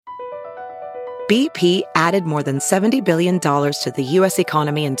BP added more than $70 billion to the U.S.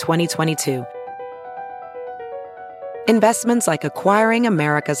 economy in 2022. Investments like acquiring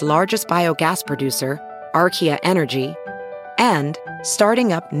America's largest biogas producer, Archaea Energy, and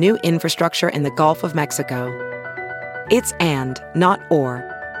starting up new infrastructure in the Gulf of Mexico. It's and, not or.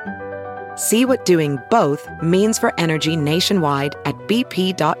 See what doing both means for energy nationwide at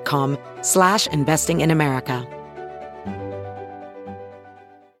bp.com/investing in America.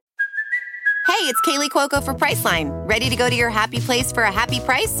 Hey, it's Kaylee Cuoco for Priceline. Ready to go to your happy place for a happy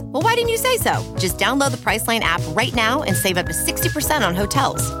price? Well, why didn't you say so? Just download the Priceline app right now and save up to 60% on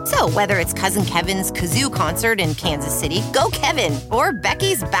hotels. So whether it's Cousin Kevin's Kazoo Concert in Kansas City, go Kevin, or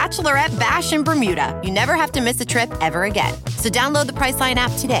Becky's Bachelorette Bash in Bermuda, you never have to miss a trip ever again. So download the Priceline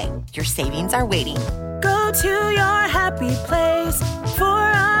app today. Your savings are waiting. Go to your happy place for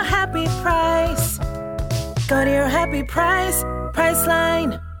a happy price. Go to your happy price,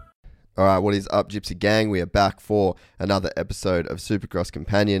 Priceline. All right, what is up, Gypsy Gang? We are back for another episode of Supercross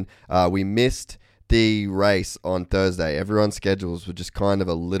Companion. We missed the race on Thursday. Everyone's schedules were just kind of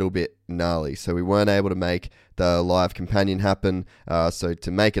a little bit gnarly, so we weren't able to make the live companion happen. So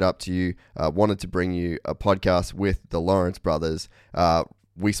to make it up to you, wanted to bring you a podcast with the Lawrence brothers.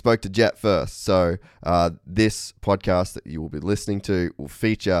 We spoke to Jett first, so this podcast that you will be listening to will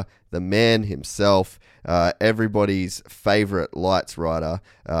feature the man himself, everybody's favorite lights rider,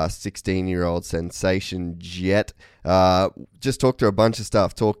 16-year-old sensation Jett. Just talked through a bunch of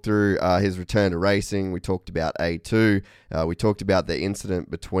stuff, talked through his return to racing. We talked about A2. We talked about the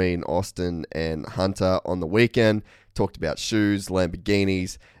incident between Austin and Hunter on the weekend. Talked about shoes,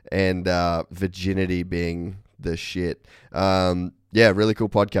 Lamborghinis, and virginity being the shit. Yeah, really cool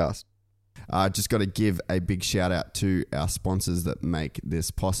podcast. Just got to give a big shout out to our sponsors that make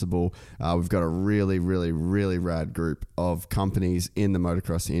this possible. We've got a really, really, really rad group of companies in the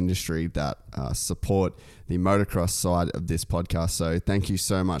motocross industry that support the motocross side of this podcast. So thank you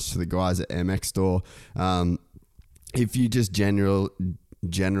so much to the guys at MX Store. If you just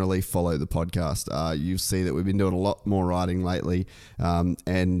generally follow the podcast, you'll see that we've been doing a lot more riding lately,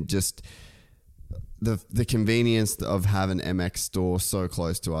 and just the convenience of having MX Store so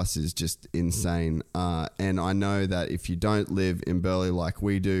close to us is just insane. And I know that if you don't live in Burleigh like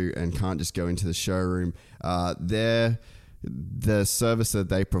we do and can't just go into the showroom, the service that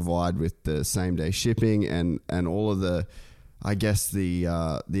they provide with the same day shipping and all of the, I guess the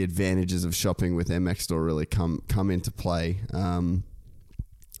advantages of shopping with MX Store really come into play.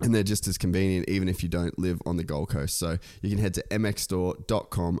 And they're just as convenient even if you don't live on the Gold Coast. So you can head to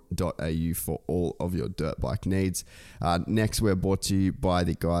mxstore.com.au for all of your dirt bike needs. Next, we're brought to you by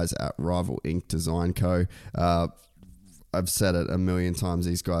the guys at Rival Ink Design Co. I've said it a million times.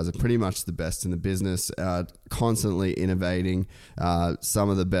 These guys are pretty much the best in the business, constantly innovating some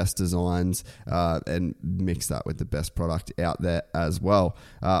of the best designs and mix that with the best product out there as well.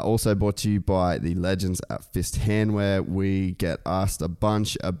 Also brought to you by the legends at Fist Handwear. We get asked a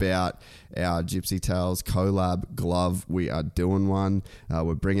bunch about our Gypsy Tales collab glove. We are doing one.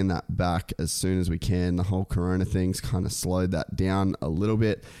 We're bringing that back as soon as we can. The whole Corona thing's kind of slowed that down a little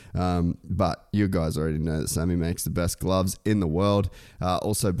bit, but you guys already know that Sammy makes the best gloves in the world.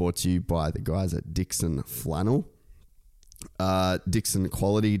 Also brought to you by the guys at Dixon Flannel.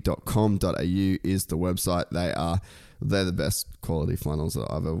 DixonQuality.com.au is the website. They're the best quality flannels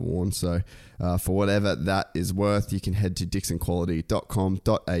that I've ever worn. So for whatever that is worth, you can head to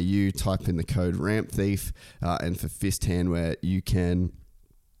DixonQuality.com.au, type in the code RampThief, and for Fist Handwear, you can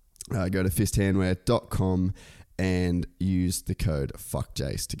go to FistHandwear.com and use the code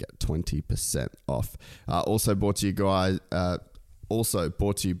FuckJace to get 20% off. Also brought to you by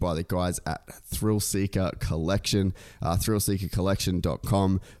the guys at Thrill Seeker Collection,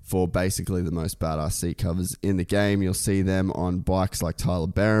 thrillseekercollection.com for basically the most badass seat covers in the game. You'll see them on bikes like Tyler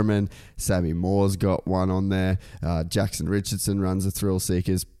Berriman, Sammy Moore's got one on there, Jackson Richardson runs the Thrill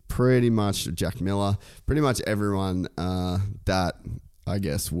Seekers, pretty much Jack Miller, pretty much everyone that I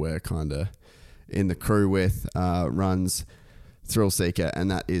guess we're kind of in the crew with runs Thrill Seeker, and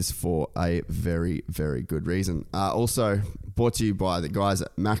that is for a very, very good reason. Also brought to you by the guys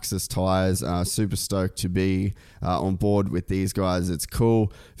at Maxxis Tires. Super stoked to be on board with these guys. It's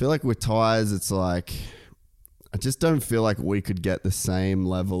cool. I feel like with tires, it's like, I just don't feel like we could get the same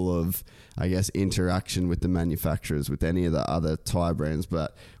level of, I guess, interaction with the manufacturers with any of the other tyre brands.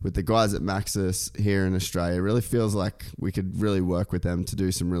 But with the guys at Maxxis here in Australia, it really feels like we could really work with them to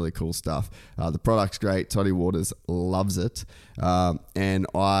do some really cool stuff. The product's great. Toddy Waters loves it. And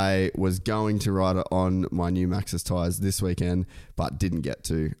I was going to ride it on my new Maxxis tyres this weekend, but didn't get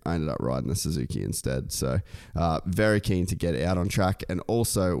to. I ended up riding the Suzuki instead. So very keen to get out on track. And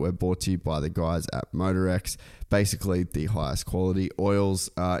also, we're brought to you by the guys at Motorex. Basically, the highest quality oils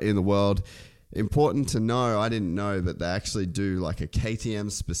in the world. Important to know, I didn't know, but they actually do like a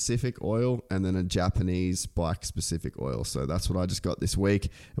KTM specific oil and then a Japanese bike specific oil. So that's what I just got this week.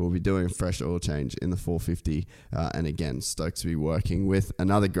 And we'll be doing a fresh oil change in the 450. And again, stoked to be working with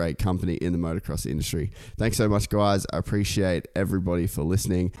another great company in the motocross industry. Thanks so much, guys. I appreciate everybody for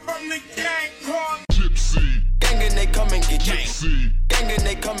listening. From the gang called Gypsy. Gang and they come and get Gypsy. Gang and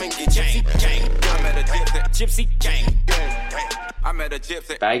they come and get Gypsy. Gang. I'm at a Gypsy. Gang. I'm at a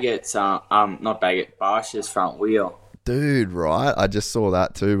Gypsy. Baggett's, not Baggett, Barsh's front wheel. Dude, right? I just saw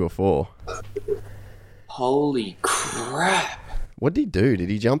that too before. Holy crap. What did he do? Did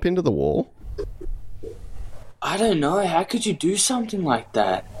he jump into the wall? I don't know. How could you do something like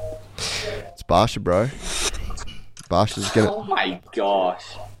that? It's Barsha, bro. Barsha's gonna... Oh my gosh.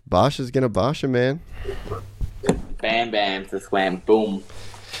 Barsha's gonna Barsha, man. Bam, bam, just went boom.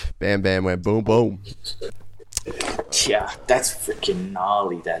 Bam, bam, went boom, boom. Yeah, that's freaking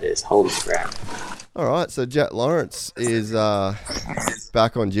gnarly, that is. Holy crap. All right, so Jett Lawrence is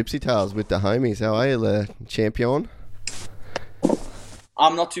back on Gypsy Tales with the homies. How are you, Le Champion?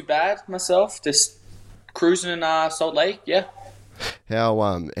 I'm not too bad myself. Just cruising in Salt Lake, yeah.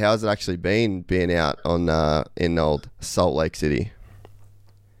 How's it actually been being out on in old Salt Lake City?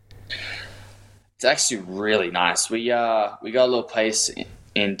 It's actually really nice. We got a little place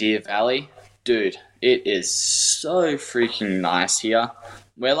in Deer Valley. Dude, it is so freaking nice here.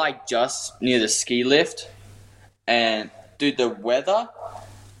 We're like just near the ski lift. And dude, the weather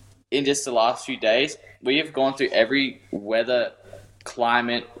in just the last few days, we have gone through every weather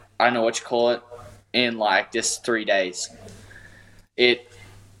climate, I don't know what you call it, in like just 3 days. It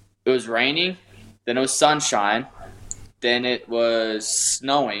was raining, then it was sunshine, then it was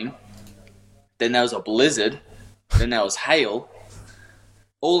snowing, then there was a blizzard, then there was hail,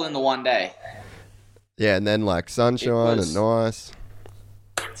 all in the one day. Yeah, and then like sunshine and nice.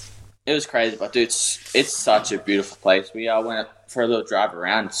 It was crazy, but dude, it's such a beautiful place. We went for a little drive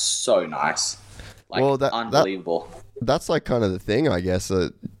around. It's so nice. Like, well, unbelievable. That's like kind of the thing, I guess.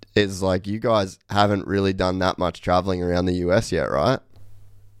 Is like you guys haven't really done that much traveling around the US yet, right?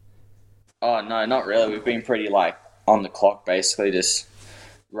 Oh, no, not really. We've been pretty like on the clock, basically just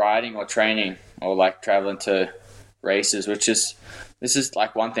riding or training or like traveling to races, this is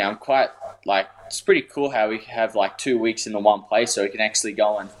like one thing I'm quite like, it's pretty cool how we have like 2 weeks in the one place so we can actually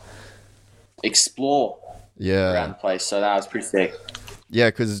go and explore around the place. So that was pretty sick. Yeah,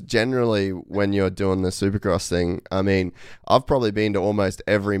 because generally when you're doing the Supercross thing, I mean, I've probably been to almost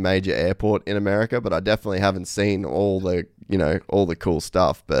every major airport in America, but I definitely haven't seen all the cool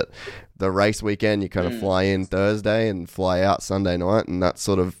stuff. But the race weekend, you kind of fly in Thursday and fly out Sunday night, and that's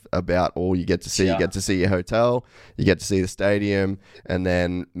sort of about all you get to see. Yeah. You get to see your hotel, you get to see the stadium, and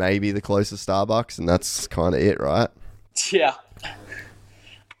then maybe the closest Starbucks, and that's kind of it, right? Yeah.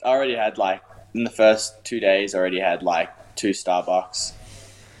 I already had in the first 2 days, I already had 2 Starbucks.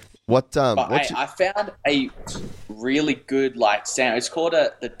 I found a really good sandwich. It's called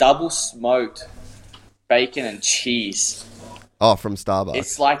the double smoked bacon and cheese. Oh, from Starbucks.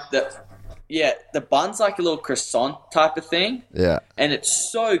 It's the bun's like a little croissant type of thing. Yeah. And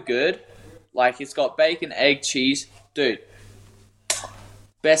it's so good. It's got bacon, egg, cheese. Dude,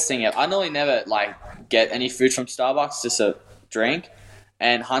 best thing ever. I normally never get any food from Starbucks, just a drink.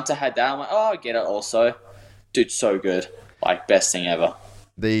 And Hunter had that. I'm like, oh, I'll get it also. Dude, so good. Best thing ever.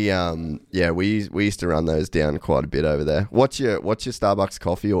 We used to run those down quite a bit over there. What's your Starbucks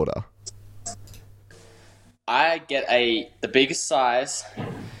coffee order? I get the biggest size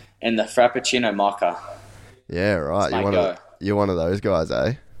and the Frappuccino Mocha. Yeah, right. You're one of those guys,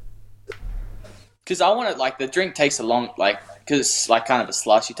 eh? Because I want it, the drink takes a long, because it's kind of a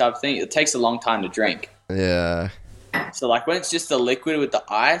slushy type of thing. It takes a long time to drink. Yeah. So when it's just the liquid with the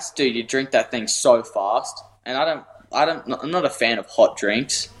ice, dude, you drink that thing so fast. And I'm not a fan of hot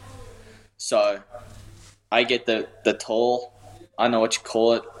drinks. So I get the tall, I don't know what you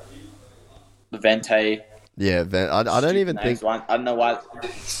call it, the Venti. Yeah, I don't even think... I don't know why.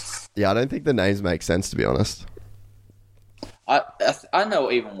 Yeah, I don't think the names make sense, to be honest. I don't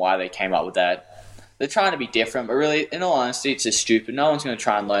know even why they came up with that. they're trying to be different, but really, in all honesty, it's just stupid. No one's going to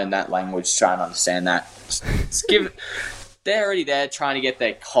try and learn that language, try and understand that. They're already there trying to get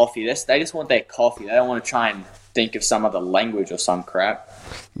their coffee. They just want their coffee. They don't want to try and think of some other language or some crap.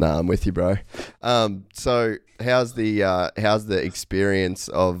 Nah, I'm with you, bro. So how's the experience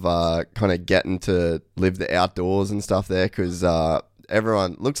of kind of getting to live the outdoors and stuff there? Because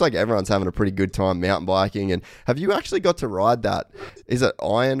looks like everyone's having a pretty good time mountain biking. And have you actually got to ride that? Is it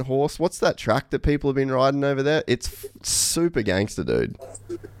Iron Horse? What's that track that people have been riding over there? It's super gangster, dude.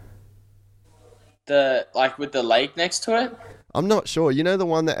 With the lake next to it? I'm not sure. You know the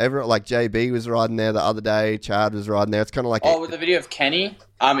one that everyone, like JB was riding there the other day, Chad was riding there. It's kind of like... with the video of Kenny?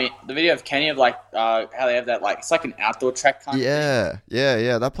 The video of Kenny of how they have that, it's like an outdoor track kind of thing.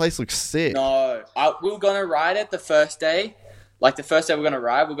 Yeah. That place looks sick. No, we were going to ride it the first day. Like the first day we're going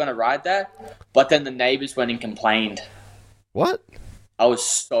to ride that. But then the neighbors went and complained. What? I was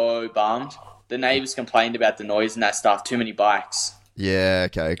so bummed. The neighbors complained about the noise and that stuff. Too many bikes. Yeah,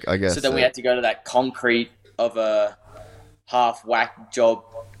 okay. I guess so. Then we had to go to that concrete of a half-whack job.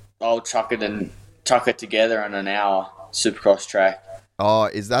 I'll chuck it together in an hour. Supercross track. Oh,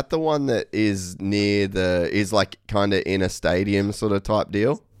 is that the one that is is like kind of in a stadium sort of type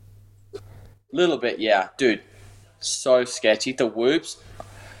deal? Little bit, yeah. Dude, so sketchy. The whoops,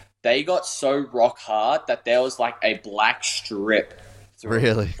 they got so rock hard that there was like a black strip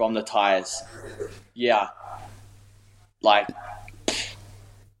really from the tires. Yeah.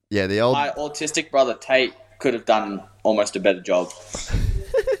 Yeah, my autistic brother Tate could have done almost a better job.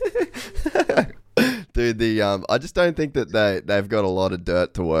 Dude, I just don't think that they've got a lot of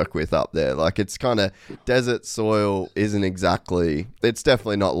dirt to work with up there. Like, it's kind of desert soil. It's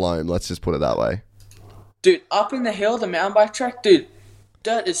definitely not loam. Let's just put it that way. Dude, up in the hill, the mountain bike track, dude,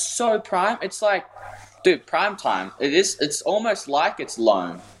 dirt is so prime. It's like, dude, prime time. It's almost like it's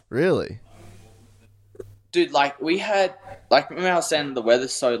loam. Really? Dude, we had, remember I was saying the weather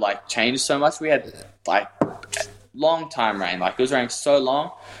changed so much? We had, long time rain. It was raining so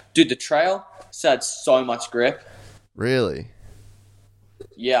long. Dude, the trail still had so much grip. Really?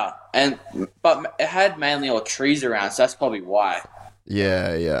 Yeah. But it had mainly all trees around, so that's probably why.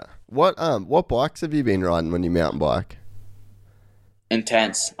 Yeah. What bikes have you been riding when you mountain bike?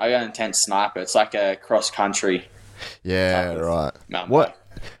 Intense. I got an Intense Sniper. It's like a cross-country. Yeah, right. Mountain bike.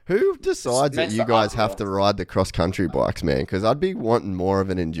 Who decides that you guys have to ride the cross-country bikes, man? Because I'd be wanting more of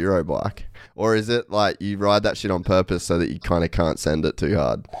an enduro bike. Or is it like you ride that shit on purpose so that you kind of can't send it too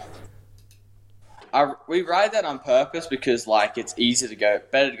hard? We ride that on purpose because, it's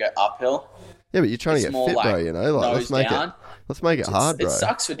better to go uphill. Yeah, but you're trying to get fit, bro, you know? Let's make it hard, bro. It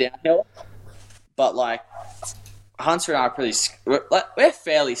sucks for downhill. But, Hunter and I we're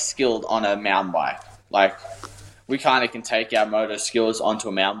fairly skilled on a mountain bike. We kind of can take our motor skills onto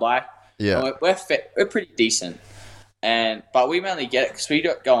a mountain bike. Yeah. We're pretty decent. But we mainly get it because we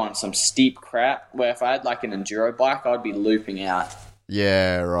go on some steep crap where if I had an enduro bike, I'd be looping out.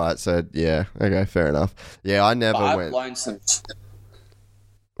 Yeah, right. So, yeah. Okay, fair enough. Yeah, I never went. I've blown some...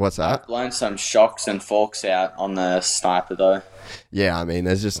 What's that? I've blown some shocks and forks out on the Sniper, though. Yeah, I mean,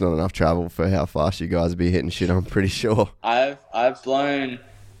 there's just not enough travel for how fast you guys be hitting shit, I'm pretty sure. I've blown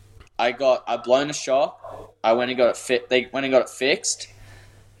a shock. I went and got it fixed.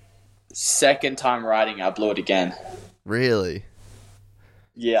 Second time riding, I blew it again. Really?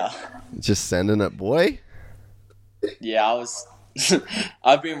 Yeah. Just sending it, boy? Yeah,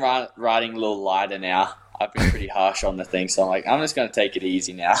 I've been riding a little lighter now. I've been pretty harsh on the thing, so I'm just going to take it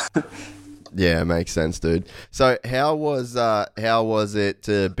easy now. Yeah, makes sense, dude. So how was it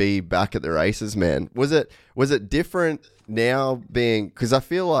to be back at the races, man? Was it different now being, because I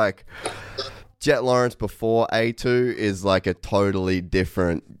feel like Jett Lawrence before A2 is a totally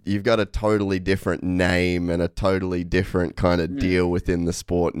different, you've got a totally different name and a totally different kind of deal within the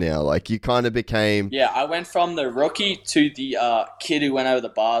sport now. You kind of became... Yeah, I went from the rookie to the kid who went over the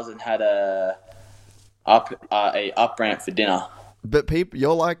bars and had a up ramp for dinner. But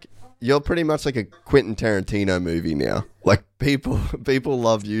you're pretty much like a Quentin Tarantino movie now. People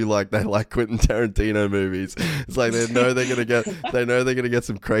love you like they like Quentin Tarantino movies. It's they know they're gonna get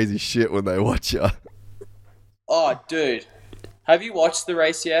some crazy shit when they watch you. Oh, dude, have you watched the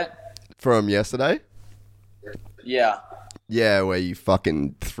race yet? From yesterday? Yeah. Yeah, where you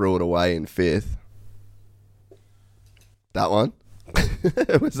fucking threw it away in fifth. That one?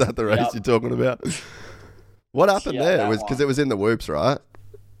 Was that the race you're talking about? What happened there? Was because it was in the whoops, right?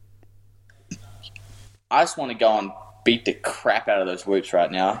 I just want to go and beat the crap out of those whoops right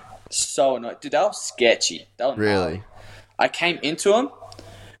now. So annoying. Dude, that was sketchy. That was really gnarly. I came into them,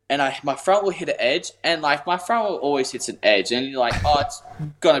 and my front wheel hit an edge, and like my front wheel always hits an edge, and you're like, oh, it's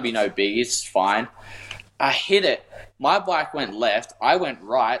gonna be no big, it's fine. I hit it. My bike went left. I went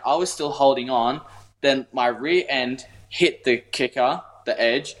right. I was still holding on. Then my rear end hit the kicker, the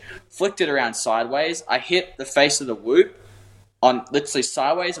edge, flicked it around sideways. I hit the face of the whoop on literally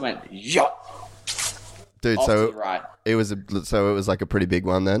sideways and went yup. Dude, off so to the right. it was like a pretty big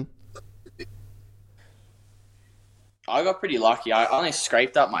one then. I got pretty lucky. I only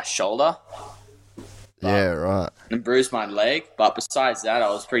scraped up my shoulder. Yeah, right. And bruised my leg, but besides that, I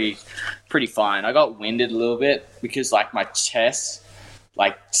was pretty fine. I got winded a little bit because like my chest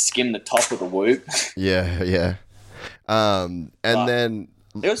like skimmed the top of the whoop. Yeah. And But then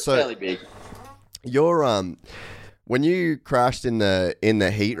it was fairly big. Your when you crashed in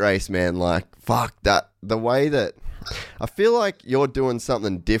the heat race, man, like fuck that. The way that I feel like you're doing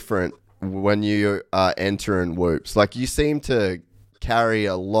something different when you are entering whoops. Like you seem to carry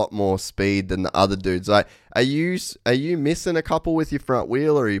a lot more speed than the other dudes. Like, are you missing a couple with your front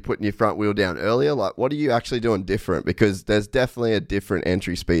wheel, or are you putting your front wheel down earlier? Like, what are you actually doing different? Because there's definitely a different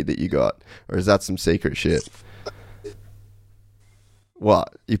entry speed that you got, or is that some secret shit?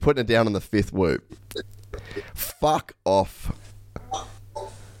 What? You putting it down on the fifth whoop? Fuck off.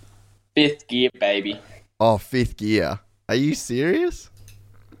 Fifth gear, baby. Oh, fifth gear. Are you serious?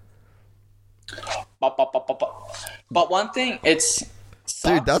 But one thing, it's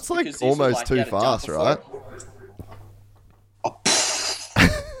dude, that's like because these are almost like too you had to fast, jump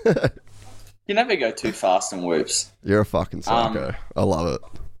right? You never go too fast in whoops. You're a fucking psycho. I love it.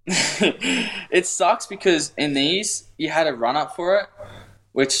 It sucks because in these you had a run up for it,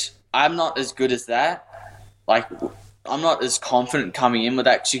 which I'm not as good as that. Like I'm not as confident coming in with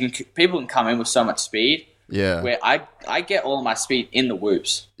that because people can come in with so much speed. Yeah. Where I get all of my speed in the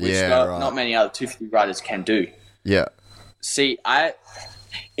whoops, which right. not many other 250 riders can do. Yeah. See,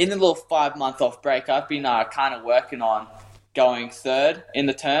 in the little 5 month off break, I've been kind of working on going third in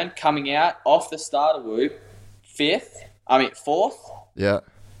the turn, coming out off the starter whoop, fourth. Yeah.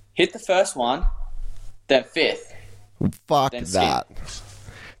 Hit the first one, then fifth. Fuck then that.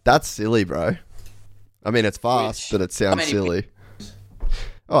 That's silly, bro. I mean, it's fast, but it sounds silly.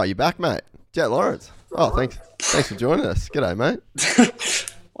 Oh, you back, mate? Jett Lawrence. Oh, thanks for joining us. G'day, mate.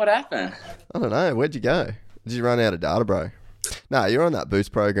 What happened? I don't know. Where'd you go? Did you run out of data, bro? Nah, you're on that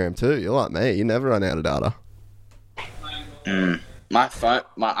boost program too. You're like me. You never run out of data. My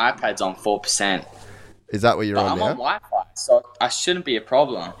iPad's on 4%. Is that what you're on I'm now? on Wi-Fi, so I shouldn't be a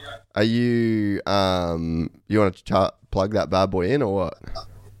problem. Are you you want to plug that bad boy in or what?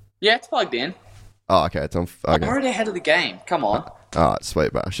 Yeah, it's plugged in. Oh, okay. It's on. Okay. I'm already ahead of the game. Come on. Oh,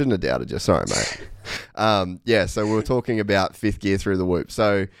 sweet, bro. I shouldn't have doubted you. Sorry, mate. Yeah, so we were talking about fifth gear through the whoop.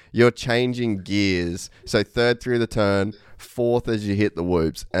 So you're changing gears. So third through the turn, fourth as you hit the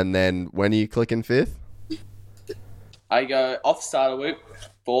whoops, and then when are you clicking fifth? I go off the starter whoop,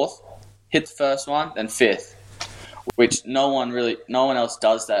 fourth, hit the first one, then fifth. Which no one else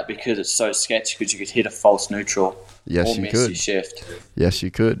does that because it's so sketchy because you could hit a false neutral Yes, or you miss could. your shift. Yes,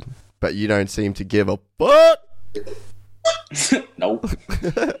 you could. But you don't seem to give a fuck. Nope.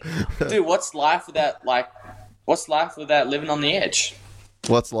 Dude, what's life without living on the edge?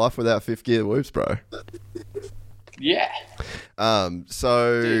 What's life without fifth gear whoops, bro? Yeah.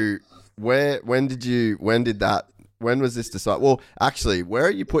 So Dude. when was this decided? Well, actually, where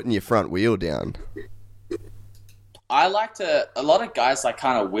are you putting your front wheel down? A lot of guys like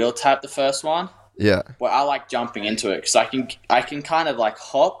kind of wheel tap the first one. Yeah. Well, I like jumping into it because I can kind of like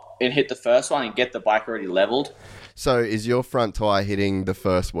hop and hit the first one and get the bike already leveled. So is your front tire hitting the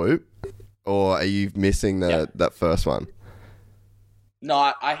first whoop, or are you missing that first one?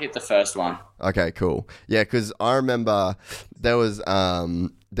 No, I hit the first one. Okay, cool. Yeah, because I remember there was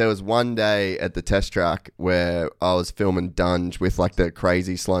one day at the test track where I was filming Dunge with like the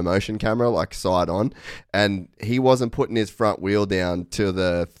crazy slow motion camera, like side on, and he wasn't putting his front wheel down to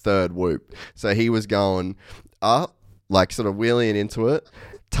the third whoop. So he was going up, like sort of wheeling into it,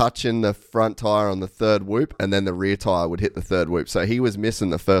 touching the front tire on the third whoop, and then the rear tire would hit the third whoop. So he was missing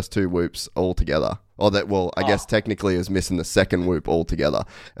the first two whoops altogether. I guess technically he was missing the second whoop altogether.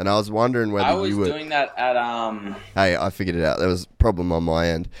 And I was wondering whether you were... I was doing that at... Hey, I figured it out. There was a problem on my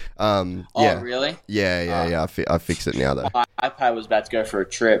end. Yeah. Oh, really? Yeah. I fixed it now, though. My iPad was about to go for a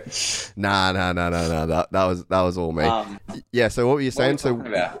trip. Nah. That was all me. Yeah, so what were you saying? What are we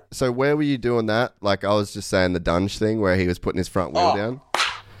talking about? So where were you doing that? Like, I was just saying the Dunge thing where he was putting his front wheel down.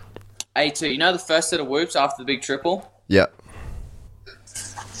 A2, you know the first set of whoops after the big triple? Yeah.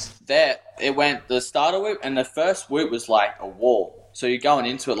 There, it went the starter whoop, and the first whoop was like a wall. So you're going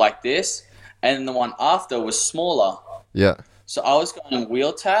into it like this, and the one after was smaller. Yeah. So I was going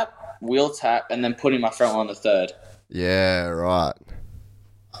wheel tap, and then putting my front wheel on the third. Yeah, right.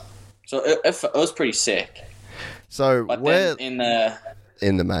 So it was pretty sick. So But where then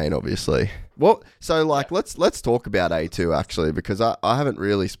in the main, obviously. Well, so like let's talk about A2 actually, because I haven't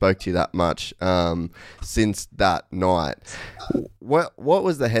really spoke to you that much since that night. What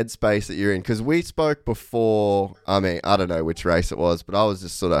was the headspace that you're in? Because we spoke before. I mean, I don't know which race it was, but I was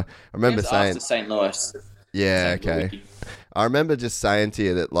just sort of. I remember saying after St. Louis. Yeah, St. okay. Louis. I remember just saying to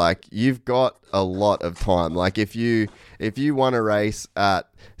you that like you've got a lot of time. Like if you won a race at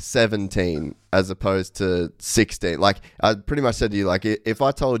 17 as opposed to 16, like I pretty much said to you, like if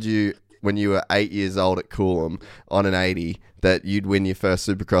I told you when you were 8 years old at Coolum on an 80 that you'd win your first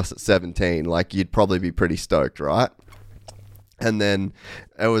Supercross at 17, like you'd probably be pretty stoked, right? And then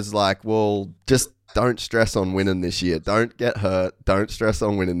it was like, well, just don't stress on winning this year. Don't get hurt. Don't stress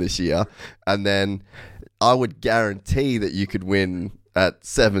on winning this year. And then I would guarantee that you could win at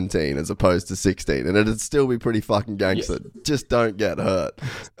 17 as opposed to 16, and it'd still be pretty fucking gangster. Yeah. Just don't get hurt.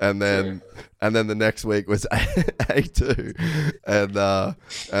 And then the next week was A2,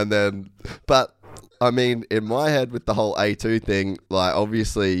 and then but I mean, in my head with the whole A2 thing, like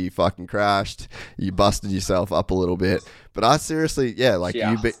obviously you fucking crashed, you busted yourself up a little bit, but I seriously,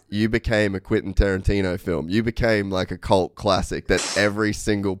 you became a Quentin Tarantino film. You became like a cult classic that every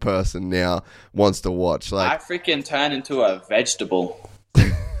single person now wants to watch. Like I freaking turned into a vegetable.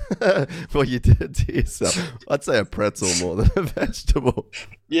 Well, you did to yourself. I'd say a pretzel more than a vegetable.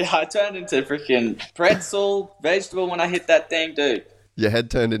 Yeah, I turned into freaking pretzel, vegetable when I hit that thing, dude. Your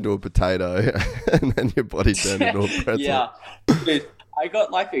head turned into a potato, and then your body turned into a pretzel. Yeah, dude, I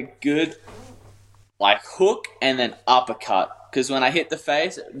got like a good like hook and then uppercut, because when I hit the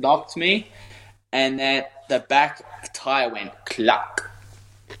face, it knocked me, and then the back tire went cluck.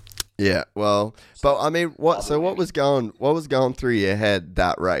 Yeah, well, but I mean, what was going through your head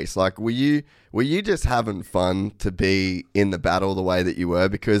that race? Like, were you just having fun to be in the battle the way that you were?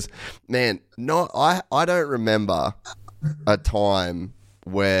 Because, man, I don't remember a time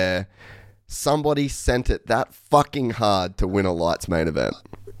where somebody sent it that fucking hard to win a lights main event.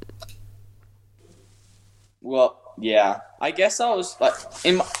 Well, yeah, I guess I was like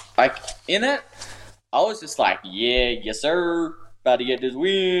in it. I was just like, yeah, yes sir. About to get this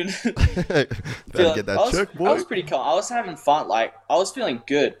win. Get that check, boy. I was pretty calm. I was having fun. Like, I was feeling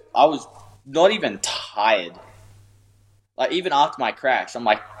good. I was not even tired. Like, even after my crash, I'm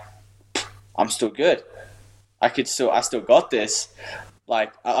like, I'm still good. I still got this.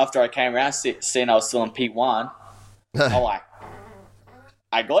 Like, after I came around, seeing I was still in P1, I'm like,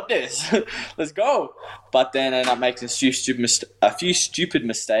 I got this. Let's go. But then I ended up making a few stupid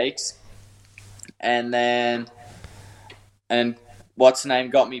mistakes. And what's the name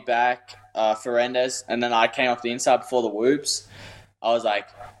got me back, Ferendez, and then I came off the inside before the whoops. I was like,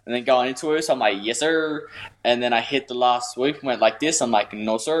 and then going into whoops, I'm like, yes sir, and then I hit the last swoop and went like this. I'm like,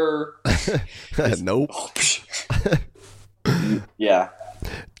 no sir. Nope. Yeah.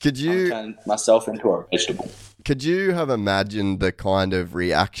 Could you turn myself into a vegetable? Could you have imagined the kind of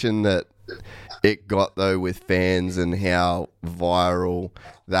reaction that it got though with fans and how viral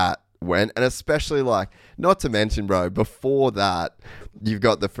that went? And especially, like, not to mention, bro, before that, you've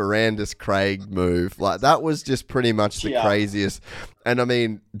got the Ferrandis Craig move. Like, that was just pretty much the craziest. And I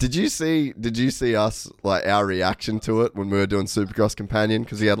mean, did you see us, like, our reaction to it when we were doing Supercross Companion?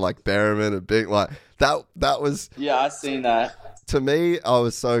 Because he had like Berriman and big, like that was. Yeah, I seen that. To me, I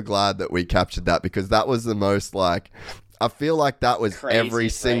was so glad that we captured that, because that was the most, like, I feel like that was crazy every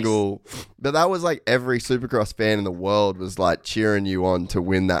single, but that was like every Supercross fan in the world was like cheering you on to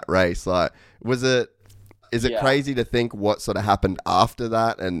win that race. Like, is it crazy to think what sort of happened after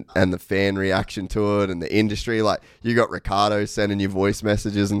that and the fan reaction to it and the industry? Like, you got Ricardo sending you voice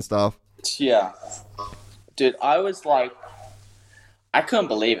messages and stuff. Yeah. Dude, I was like, I couldn't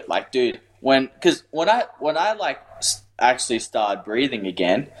believe it. Like, dude, when I like actually started breathing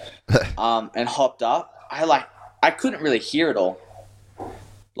again, and hopped up, I couldn't really hear it all.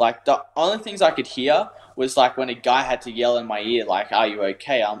 Like, the only things I could hear was like when a guy had to yell in my ear, like, "Are you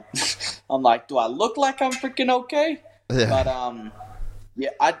okay?" I'm like, do I look like I'm freaking okay? Yeah. But yeah,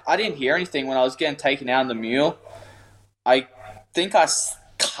 I didn't hear anything when I was getting taken out in the mule. I think I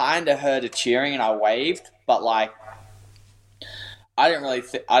kind of heard a cheering and I waved, but like, I didn't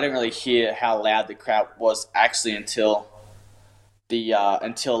really hear how loud the crowd was actually until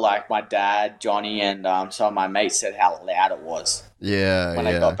like my dad, Johnny, and some of my mates said how loud it was. Yeah, when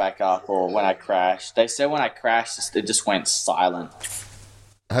I got back up, or when I crashed. They said when I crashed, it just went silent.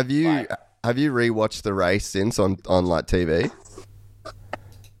 Have you rewatched the race since on like TV?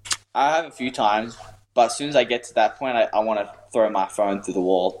 I have a few times, But as soon as I get to that point, I want to throw my phone through the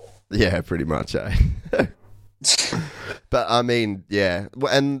wall. Yeah, pretty much, eh? But I mean, yeah.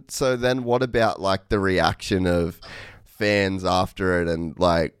 And so then what about like the reaction of fans after it? And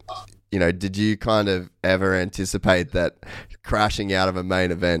like, you know, did you kind of ever anticipate that crashing out of a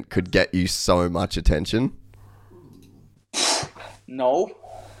main event could get you so much attention? No.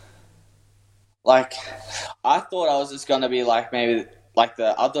 Like, I thought I was just going to be like maybe like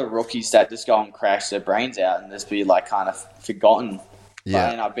the other rookies that just go and crash their brains out and just be like kind of forgotten. Yeah.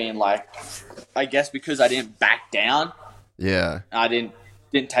 But I've been like, I guess because I didn't back down. Yeah. I didn't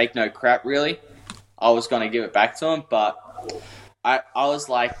take no crap really. I was going to give it back to him, but I was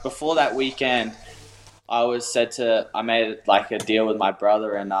like, before that weekend, I made like a deal with my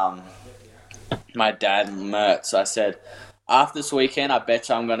brother and my dad and Mert. So I said, after this weekend, I bet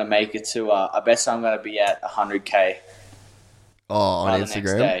you I'm going to make it to, I bet you I'm going to be at 100K. Oh, on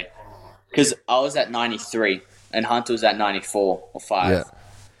Instagram? Because I was at 93 and Hunter was at 94 or 5. Yeah.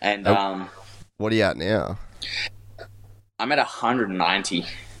 And what are you at now? I'm at 190.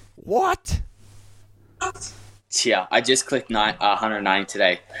 What? Yeah, I just clicked 190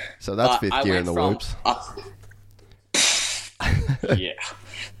 today. So that's fifth gear in the whoops. Yeah.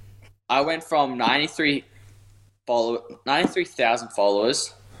 I went from 93,000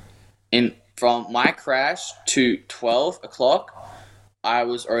 followers from my crash to 12 o'clock. I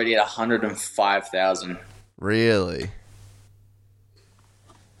was already at 105,000. Really?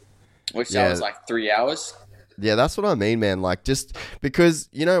 Which that was like 3 hours. Yeah, that's what I mean, man. Like, just because,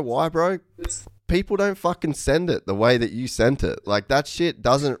 you know why, bro? People don't fucking send it the way that you sent it. Like, that shit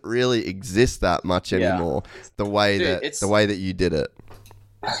doesn't really exist that much anymore. The way that you did it.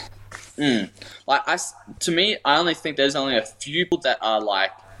 Like, to me, I only think there's only a few people that are like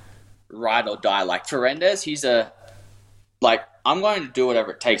ride or die. Like Ferendez, he's I'm going to do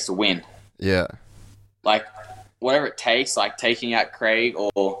whatever it takes to win. Yeah. Like, whatever it takes, like taking out Craig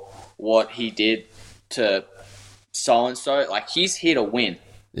or what he did to so-and-so. Like, he's here to win.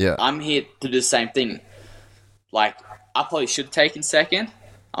 Yeah. I'm here to do the same thing. Like, I probably should have taken second.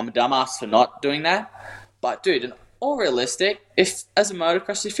 I'm a dumbass for not doing that. But, dude, in all realistic, if as a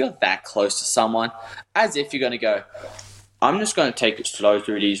motocross, if you're that close to someone, as if you're going to go, I'm just going to take it slow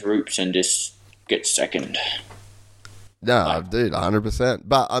through these routes and just get second. No, dude, 100%.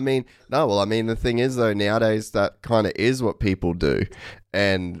 But, I mean, the thing is, though, nowadays, that kind of is what people do.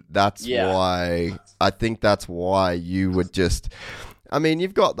 And that's why, I think that's why you would just, I mean,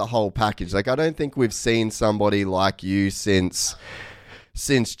 you've got the whole package. Like, I don't think we've seen somebody like you since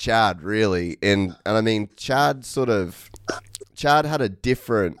Chad, really. And I mean, Chad had a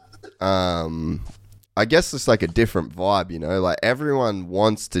different, I guess it's like a different vibe, you know? Like, everyone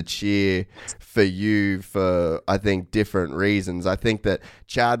wants to cheer for you for, I think, different reasons. I think that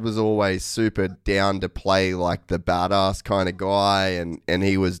Chad was always super down to play like the badass kind of guy, and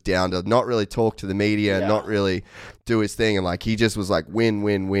he was down to not really talk to the media, not really do his thing, and like he just was like win,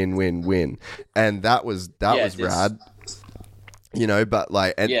 and that was rad, you know. But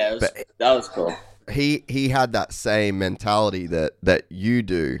like, that was cool. He had that same mentality that you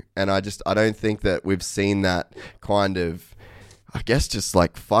do, and I don't think that we've seen that kind of, I guess, just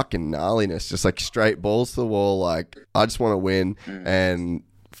like fucking gnarliness, just like straight balls to the wall, like I just want to win and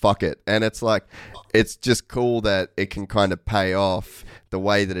fuck it. And it's like, it's just cool that it can kind of pay off the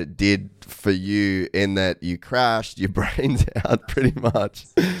way that it did for you, in that you crashed your brains out pretty much,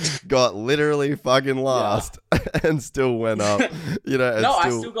 got literally fucking last and still went up, you know. No, I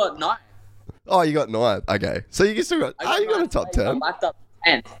still got 9. Oh, you got 9. Okay, so you still got. You got a top 10. I got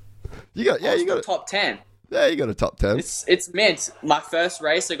 10. You got a top 10. Yeah, you got a top 10. It's mint. My first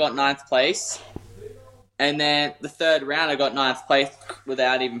race, I got 9th place, and then the third round, I got 9th place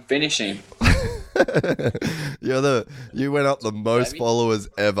without even finishing. You went up the most followers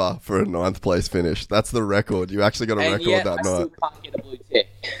ever for a 9th place finish. That's the record. You actually got a record that night. Still can't get a blue tick.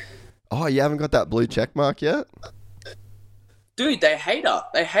 Oh, you haven't got that blue check mark yet? Dude, they hate her.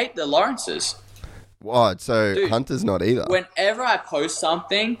 They hate the Lawrences. What? So dude, Hunter's not either. Whenever I post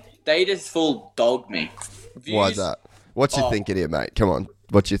something, they just full dog me. Views, why is that? What you thinking here, mate? Come on.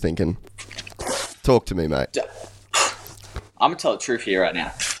 What you thinking? Talk to me, mate. I'm gonna tell the truth here right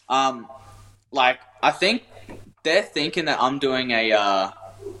now. Like, I think they're thinking that I'm doing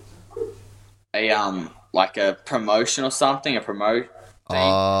like a promotion or something, a promote thing,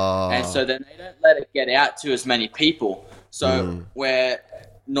 and so then they don't let it get out to as many people. So where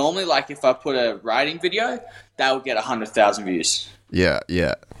normally, like, if I put a riding video, that would get 100,000 views. Yeah,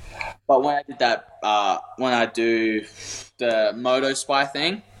 yeah. But when I did that, when I do the Moto Spy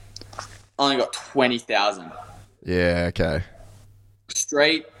thing, I only got 20,000. Yeah, okay.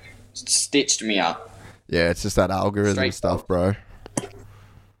 Straight stitched me up. Yeah, it's just that algorithm Straight stuff, dog. bro.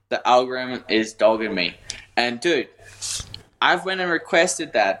 The algorithm is dogging me. And dude, I've went and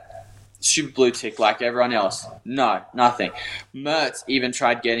requested that super blue tick like everyone else. No, nothing. Mertz even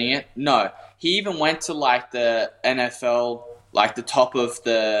tried getting it. No. He even went to like the NFL, like the top of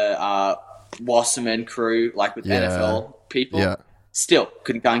the Wasserman crew, like with NFL people. Yeah. Still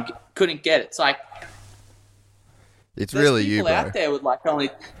couldn't get it. It's like It's there's really you, people bro. out there with like only,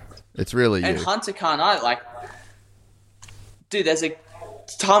 It's really and you. Hunter can't either. Like, dude, there's a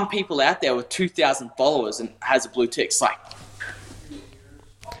ton of people out there with 2,000 followers and has a blue tick. It's like,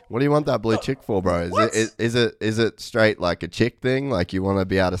 What do you want that blue chick for, bro? Is it straight like a chick thing? Like you want to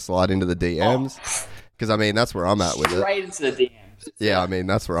be able to slide into the DMs? Because I mean, that's where I'm at with it. straight into the DMs. Yeah, I mean,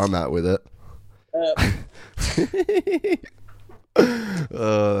 that's where I'm at with it.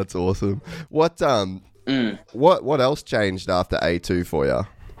 Oh, that's awesome. What else changed after A2 for you?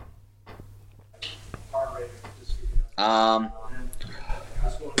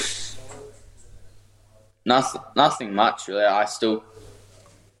 Nothing much really. I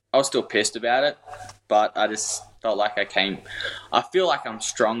was still pissed about it, but I just felt like I feel like I'm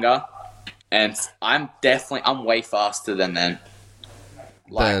stronger, and I'm way faster than them.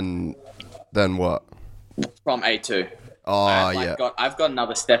 Like, Then what? from A2. Oh, yeah. I've got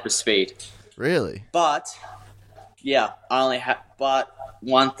another step of speed. Really? But yeah, but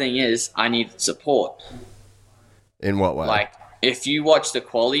one thing is I need support. In what way? Like, if you watch the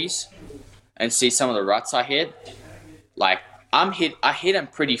qualies and see some of the ruts I hit, like I hit them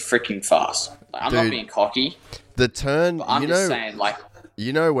pretty freaking fast. Like, I'm not Dude, being cocky, the turn, but I'm just saying, like,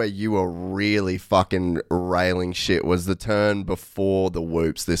 you know where you were really fucking railing shit was the turn before the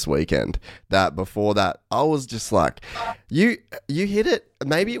whoops this weekend. That before that, I was just like, you hit it.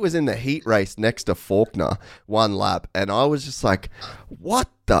 Maybe it was in the heat race next to Faulkner, one lap, and I was just like, what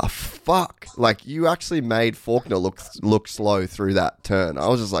the fuck? Like, you actually made Faulkner look slow through that turn. I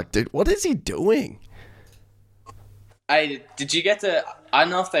was just like, dude, what is he doing? hey, did you get to? I don't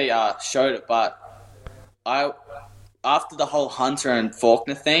know if they showed it, but after the whole Hunter and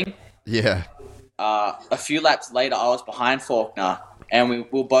Faulkner thing, Yeah. a few laps later, I was behind Faulkner, and we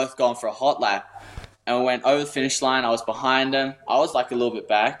were both going for a hot lap. And we went over the finish line. I was behind him. I was like a little bit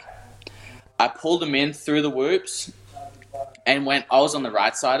back. I pulled him in through the whoops, and I was on the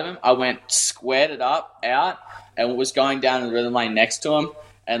right side of him. I went, squared it out, and was going down the rhythm lane next to him.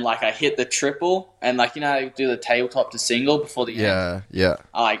 And like I hit the triple, and like, you know, I do the tabletop to single before the end. Yeah.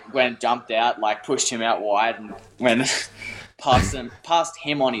 I like went, jumped out, like pushed him out wide, and went past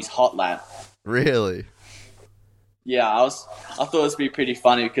him on his hot lap. Really? Yeah, I thought it would be pretty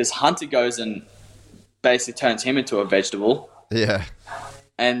funny because Hunter goes and basically turns him into a vegetable, Yeah.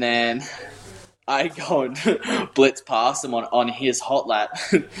 and then I go and blitz past him on his hot lap.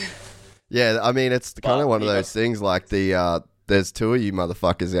 Yeah, I mean, it's kind of one of yeah. those things like there's two of you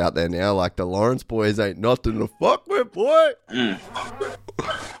motherfuckers out there now. Like the Lawrence boys ain't nothing to fuck with, boy.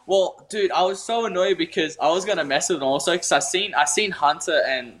 Well, dude, I was so annoyed because I was gonna mess with them also because I seen Hunter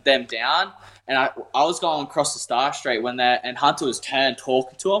and them down, and I was going across the Star Straight and Hunter was turned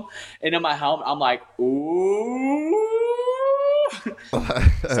talking to him, and in my helmet I'm like, ooh,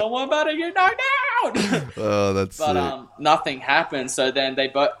 someone better get knocked down. Oh, that's sick. But nothing happened. So then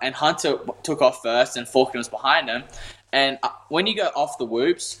and Hunter took off first, and Faulkner was behind him. And when you go off the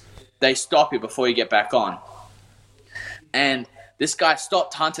whoops, they stop you before you get back on. And this guy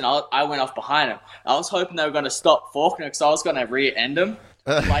stopped Hunter, and I went off behind him. I was hoping they were going to stop Faulkner because I was going to rear end him,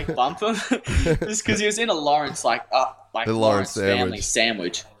 like bump him, just because he was in a Lawrence The Lawrence family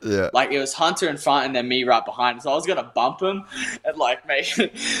sandwich. Yeah. Like it was Hunter in front and then me right behind him. So I was gonna bump him and like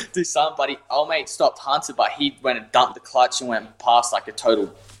do something. Old mate stopped Hunter, but he went and dumped the clutch and went past like a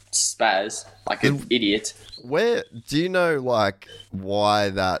total spaz, like an idiot. Where do you know, like, why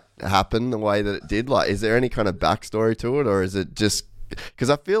that happened the way that it did? Like, is there any kind of backstory to it, or is it just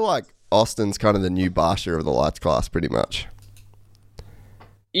because I feel like Austin's kind of the new Barsha of the lights class, pretty much?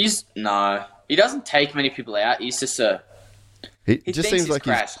 He doesn't take many people out. He's just He he just thinks seems he's like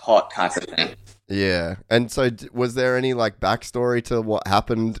crash hot kind of thing. Yeah, and so was there any like backstory to what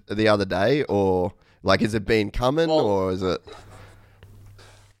happened the other day, or like has it been coming, or is it?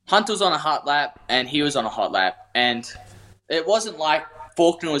 Hunter was on a hot lap, and he was on a hot lap, and it wasn't like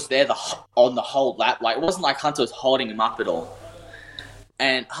Faulkner was there on the whole lap. Like it wasn't like Hunter was holding him up at all.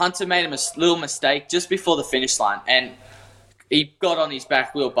 And Hunter made a little mistake just before the finish line, and he got on his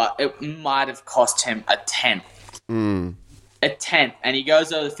back wheel, but it might have cost him a tenth. A tenth, and he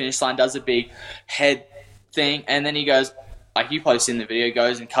goes over the finish line, does a big head thing, and then he goes, like you probably seen the video,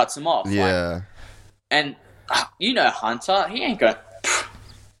 goes and cuts him off. Yeah. And you know Hunter, he ain't gonna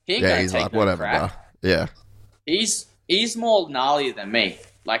Yeah, he's take like, no whatever, crap. bro. Yeah. He's more gnarly than me.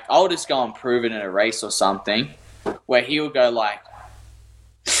 Like, I'll just go and prove it in a race or something, where he would go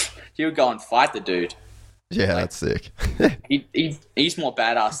and fight the dude. Yeah, that's sick. He's more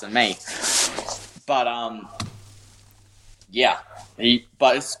badass than me. But yeah,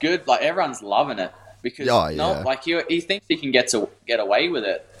 but it's good. Like, everyone's loving it because he thinks he can get away with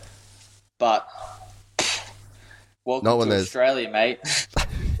it. But welcome to Australia, mate.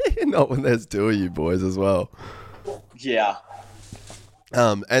 Not when there's two of you boys as well. Yeah.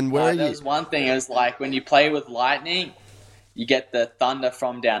 And where there's one thing. It was like when you play with lightning, you get the thunder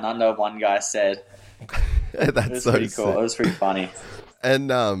from down under. One guy said. That's pretty cool. It was pretty funny.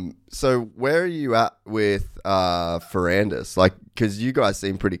 And so where are you at with Ferrandis? Like, because you guys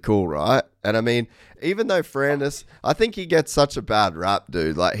seem pretty cool, right? And I mean, even though Ferrandis, I think he gets such a bad rap,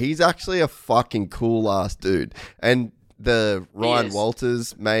 dude. Like, he's actually a fucking cool ass dude. And the Ryan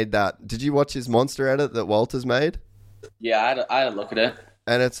Walters made that. Did you watch his monster edit that Walters made? Yeah, I had a look at it.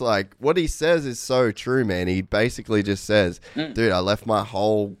 And it's like, what he says is so true, man. He basically just says, dude, I left my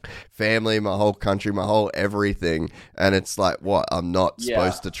whole family, my whole country, my whole everything. And it's like, what? I'm not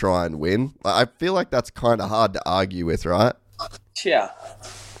supposed to try and win? I feel like that's kind of hard to argue with, right? Yeah.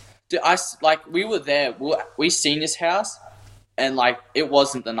 Dude, we were there. We seen his house. And, like, it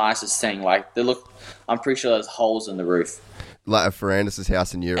wasn't the nicest thing. Like, I'm pretty sure there's holes in the roof. Like a Ferrandis'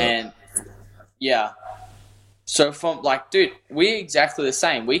 house in Europe. And, yeah. So, dude, we're exactly the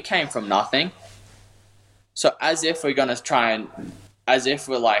same. We came from nothing. So, as if we're going to as if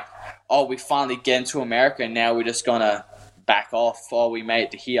we're like, oh, we finally get into America and now we're just going to back off. Oh, we made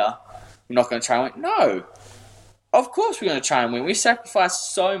it to here. We're not going to try and win. No. Of course we're going to try and win. We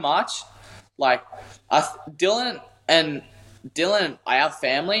sacrificed so much. Like, Dylan, our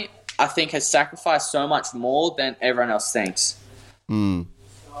family, I think, has sacrificed so much more than everyone else thinks.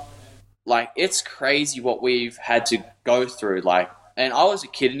 Like, it's crazy what we've had to go through. Like, and I was a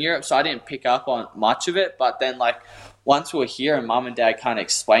kid in Europe, so I didn't pick up on much of it. But then, like, once we were here and Mum and Dad kind of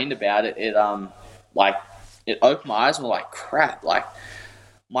explained about it, it opened my eyes and we're like, crap. Like,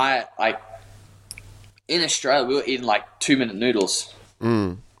 in Australia, we were eating, like, 2-minute noodles.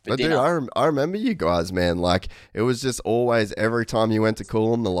 But dude, I remember you guys, man. Like, it was just always, every time you went to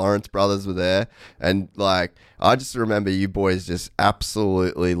Coolum, the Lawrence brothers were there. And, like, I just remember you boys just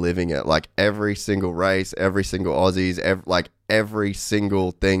absolutely living it. Like, every single race, every single Aussies, every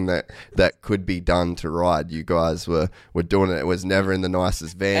single thing that could be done to ride, you guys were doing it. It was never in the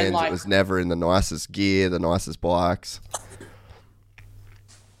nicest vans. It was never in the nicest gear, the nicest bikes.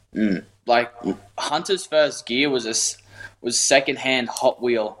 Like, Hunter's first gear was second-hand Hot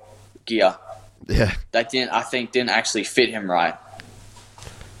Wheel gear. Yeah. That didn't actually fit him right.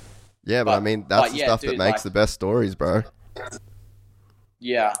 Yeah, but I mean, that's the stuff that makes the best stories, bro.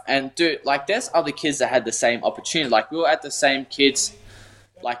 Yeah, and dude, like, there's other kids that had the same opportunity. Like, we were at the same kids,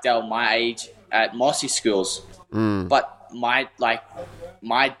 like, they were my age at Mossy schools. But my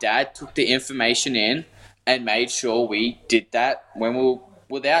dad took the information in and made sure we did that when we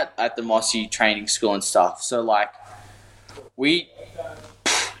were out at the Mossy training school and stuff. So, like, we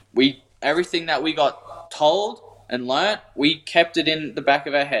everything that we got told and learnt, we kept it in the back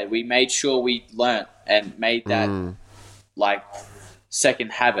of our head. We made sure we learnt and made that like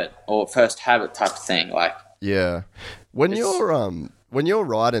second habit or first habit type of thing. Like, yeah, when you're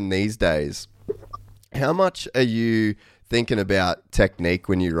riding these days, how much are you thinking about technique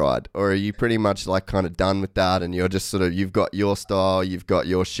when you ride, or are you pretty much like kind of done with that and you're just sort of, you've got your style, you've got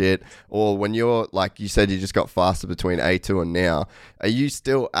your shit? Or when you're, like you said, you just got faster between A2 and now, are you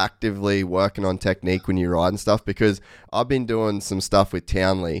still actively working on technique when you ride and stuff? Because I've been doing some stuff with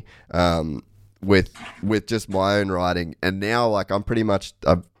Townley with just my own riding, and now, like, I've pretty much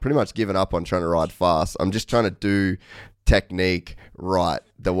given up on trying to ride fast. I'm just trying to do technique right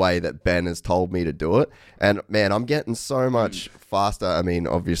the way that Ben has told me to do it, and man, I'm getting so much faster. I mean,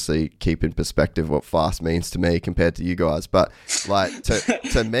 obviously keep in perspective what fast means to me compared to you guys, but like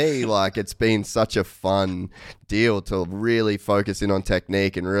to me, like, it's been such a fun deal to really focus in on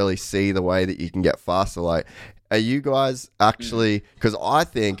technique and really see the way that you can get faster. Like, are you guys actually, because I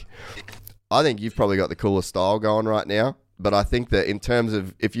think you've probably got the coolest style going right now. But I think that in terms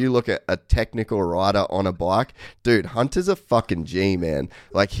of, if you look at a technical rider on a bike, dude, Hunter's a fucking G, man.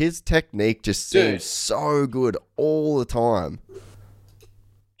 Like, his technique just seems so good all the time.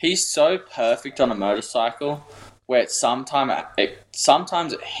 He's so perfect on a motorcycle where sometimes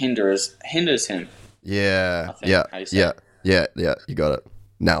it hinders him. Yeah, yeah, you got it.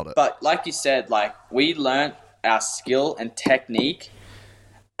 Nailed it. But like you said, like, we learned our skill and technique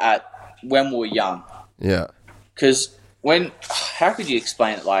when we were young. Yeah. Because how could you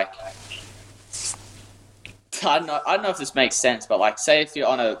explain it? Like, I don't know if this makes sense, but like, say if you're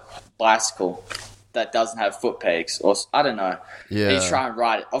on a bicycle that doesn't have foot pegs, or I don't know, and you try and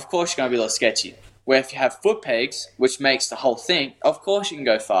ride it, of course you're going to be a little sketchy. Where if you have foot pegs, which makes the whole thing, of course you can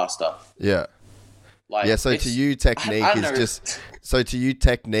go faster. Yeah. Like, So to you, technique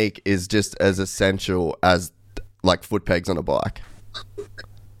is just as essential as like foot pegs on a bike.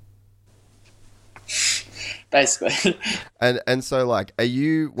 Basically. And so like, are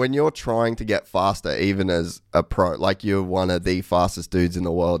you, when you're trying to get faster, even as a pro, like you're one of the fastest dudes in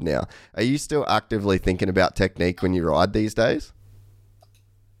the world now, are you still actively thinking about technique when you ride these days?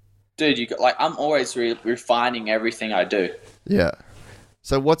 Dude, I'm always refining everything I do. Yeah.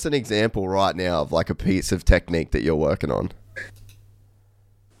 So what's an example right now of like a piece of technique that you're working on?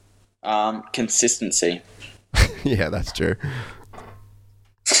 Consistency. Yeah, that's true.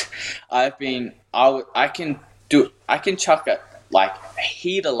 I can chuck it like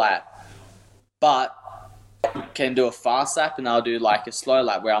heat a lap, but can do a fast lap, and I'll do like a slow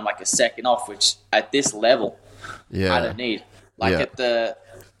lap where I'm like a second off, which at this level, I don't need. Like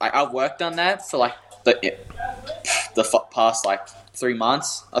I've worked on that for like the past like 3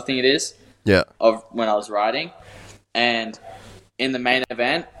 months, I think it is. Yeah. Of when I was riding, and in the main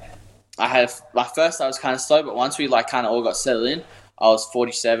event, I was kind of slow, but once we like kind of all got settled in, I was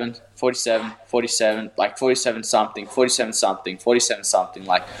 47, like 47 something,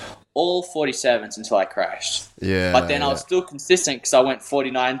 like all 47s until I crashed. Yeah. But then I was still consistent because I went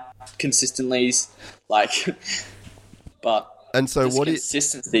 49 consistently, like. But and so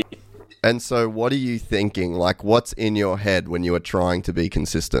consistency. And so what are you thinking? Like, what's in your head when you are trying to be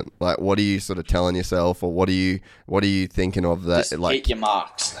consistent? Like, what are you sort of telling yourself, or what are you thinking of that? Just like, hit your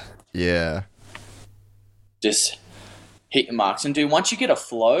marks. Yeah. Just hit your marks. And, dude, once you get a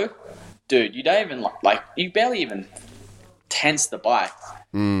flow, dude, you don't even, like, you barely even tense the bike.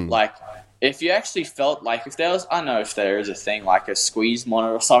 Like, if you actually felt, like, if there was, I don't know if there is a thing, like a squeeze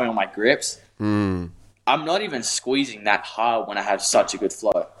monitor or something on my grips, I'm not even squeezing that hard when I have such a good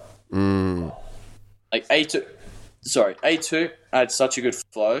flow. Like A2, I had such a good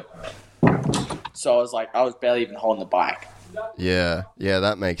flow. So I was barely even holding the bike. Yeah,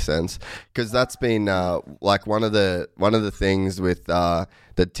 that makes sense. Because that's been like one of the things with the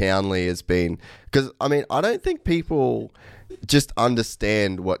Townley has been, because I mean, I don't think people just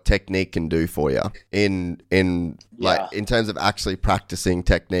understand what technique can do for you in terms of actually practicing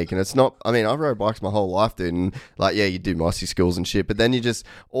technique. And it's not, I mean, I've rode bikes my whole life, dude, and like, yeah, you do mossy schools and shit, but then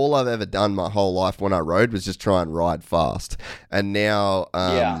all I've ever done my whole life when I rode was just try and ride fast. And now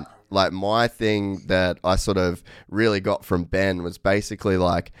like my thing that I sort of really got from Ben was basically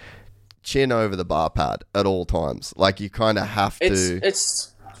like chin over the bar pad at all times. Like you kind of have to.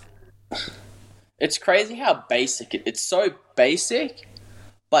 It's crazy how basic it's so basic,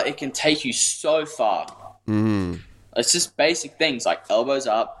 but it can take you so far. It's just basic things like elbows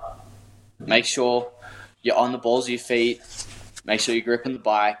up, make sure you're on the balls of your feet, make sure you're gripping the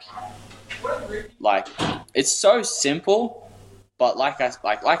bike. Like it's so simple, but like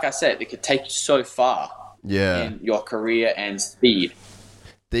I said, it could take you so far. Yeah. In your career and speed.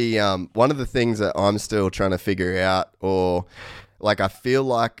 The one of the things that I'm still trying to figure out, or like I feel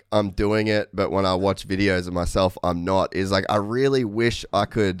like I'm doing it, but when I watch videos of myself, I'm not, is like I really wish I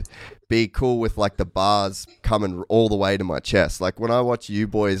could be cool with like the bars coming all the way to my chest. Like when I watch you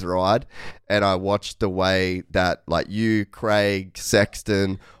boys ride and I watch the way that like you, Craig,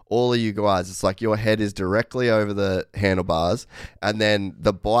 Sexton, all of you guys, it's like your head is directly over the handlebars and then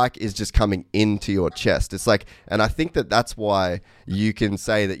the bike is just coming into your chest. It's like, and I think that that's why you can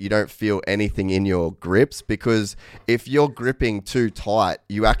say that you don't feel anything in your grips, because if you're gripping too tight,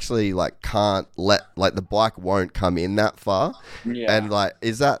 you actually like can't let, like the bike won't come in that far. Yeah. And like,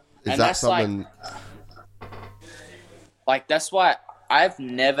 is that something? Like that's why I've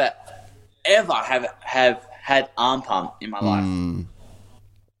never, ever have had arm pump in my life.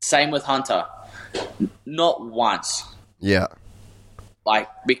 Same with Hunter. Not once. Yeah. Like,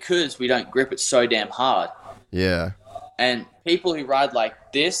 because we don't grip it so damn hard. Yeah. And people who ride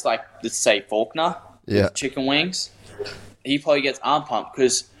like this, like, let's say Faulkner, with chicken wings, he probably gets arm pump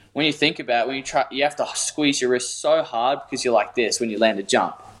because when you think about it, you have to squeeze your wrist so hard because you're like this when you land a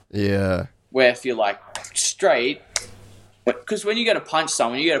jump. Yeah. Where if you're like straight, because when you go to punch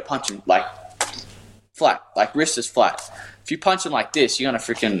someone, you got to punch them like flat, like wrist is flat. If you punch them like this, you're going to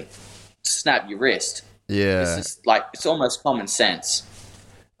freaking snap your wrist. Yeah. It's just like, it's almost common sense.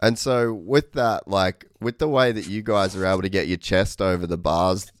 And so with that, like with the way that you guys are able to get your chest over the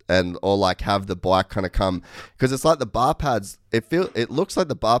bars or like have the bike kind of come, because it's like the bar pads, it looks like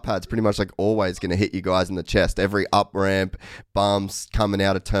the bar pads pretty much like always going to hit you guys in the chest. Every up ramp, bumps coming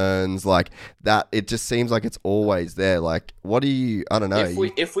out of turns, like that. It just seems like it's always there. Like, what do you? I don't know. If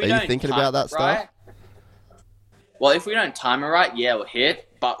we are don't you thinking time about that it stuff? right, well, if we don't time it right, yeah, it'll hit.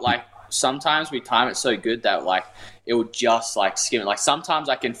 But like sometimes we time it so good that like it will just like skim it. Like sometimes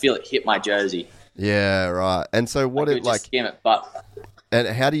I can feel it hit my jersey. Yeah, right. And so what like, it like skim it, but. And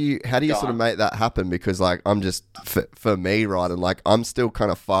how do you sort of make that happen? Because like I'm just for me, right, and like I'm still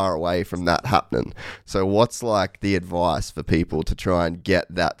kind of far away from that happening. So what's like the advice for people to try and get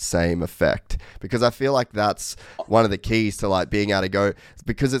that same effect? Because I feel like that's one of the keys to like being able to go,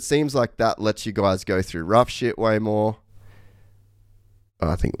 because it seems like that lets you guys go through rough shit way more. Oh,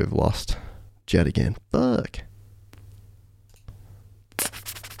 I think we've lost Jett again. Fuck.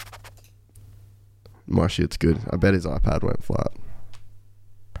 My shit's good. I bet his iPad went flat.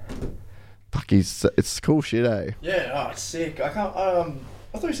 Fuck, it's cool shit, eh? Yeah, it's sick. I can't. I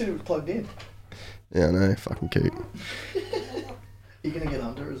thought you said it was plugged in. Yeah, I know. Fucking cute. You gonna get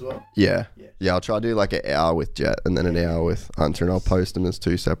Hunter as well? Yeah. I'll try to do like an hour with Jett and then an hour with Hunter, and I'll post them as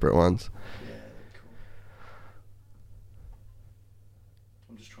 2 separate ones. Yeah, cool.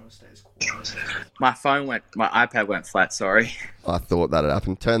 I'm just trying to stay as quiet. My iPad went flat. Sorry. I thought that had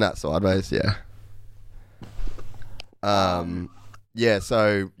happened. Turn that sideways. Yeah. Yeah,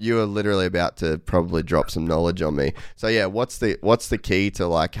 so you were literally about to probably drop some knowledge on me. So yeah, what's the key to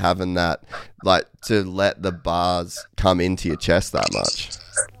like having that, like to let the bars come into your chest that much?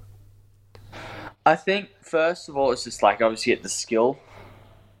 I think first of all, it's just like obviously get the skill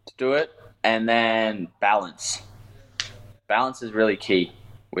to do it, and then balance. Balance is really key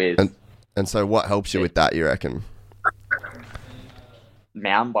with. And so what helps you with that, you reckon?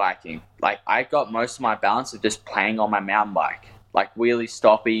 Mountain biking. Like I got most of my balance of just playing on my mountain bike. Like wheelie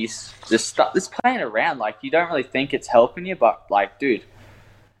stoppies, just playing around. Like you don't really think it's helping you, but like, dude,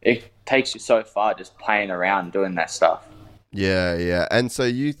 it takes you so far just playing around doing that stuff. Yeah. And so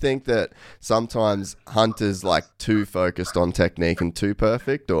you think that sometimes Hunter's like too focused on technique and too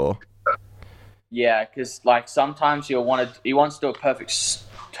perfect, or? Yeah, because like sometimes he wants to do a perfect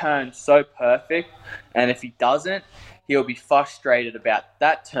turn so perfect, and if he doesn't, he'll be frustrated about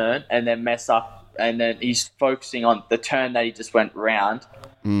that turn and then mess up. And then he's focusing on the turn that he just went round,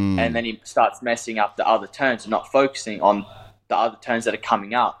 and then he starts messing up the other turns and not focusing on the other turns that are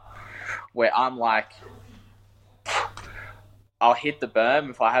coming up. Where I'm like, I'll hit the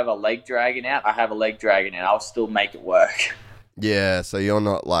berm. If I have a leg dragging out, I'll still make it work. Yeah, so you're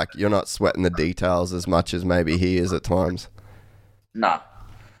not sweating the details as much as maybe he is at times. No.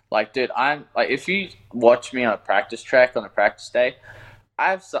 Like, dude, I'm like, if you watch me on a practice track on a practice day,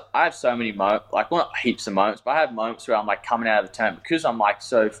 I have so many moments, like not heaps of moments, but I have moments where I'm like coming out of the turn because I'm like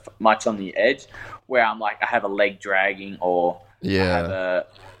so much on the edge, where I'm like I have a leg dragging, or I have a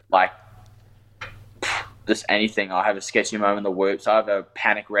like just anything. I have a sketchy moment in the whoops. I have a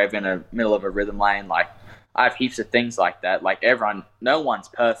panic rev in the middle of a rhythm lane. Like I have heaps of things like that. Like no one's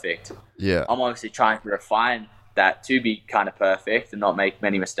perfect. Yeah, I'm obviously trying to refine that to be kind of perfect and not make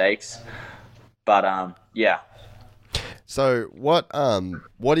many mistakes. But yeah. So what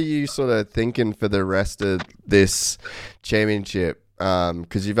are you sort of thinking for the rest of this championship?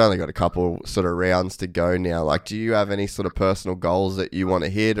 Because you've only got a couple sort of rounds to go now. Like, do you have any sort of personal goals that you want to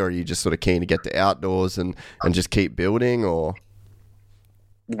hit, or are you just sort of keen to get to outdoors and just keep building, or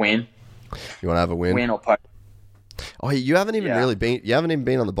win? You want to have a win? Win or poke. Oh, you haven't even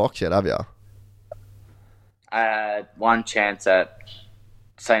been on the box yet, have you? I had one chance at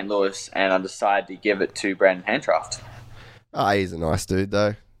St. Louis, and I decided to give it to Brandon Handcraft. Oh, he's a nice dude,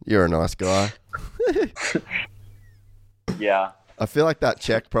 though. You're a nice guy. Yeah. I feel like that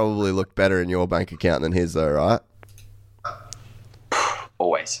check probably looked better in your bank account than his, though, right?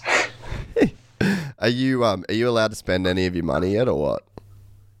 Always. Are you allowed to spend any of your money yet, or what?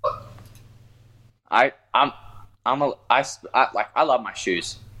 I love my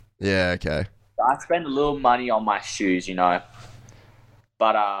shoes. Yeah. Okay. I spend a little money on my shoes, you know,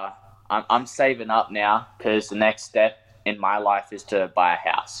 but I'm saving up now because the next step in my life is to buy a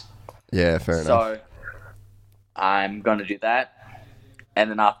house. Yeah, fair enough. So I'm going to do that. And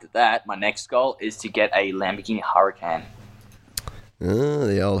then after that, my next goal is to get a Lamborghini Huracan. Oh,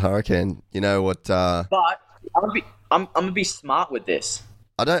 the old Huracan. You know what? But I'm gonna be smart with this.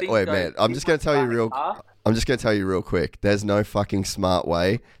 Man. I'm just going to tell you I'm just going to tell you real quick. There's no fucking smart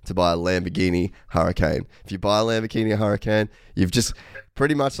way to buy a Lamborghini Hurricane. If you buy a Lamborghini Hurricane, you've just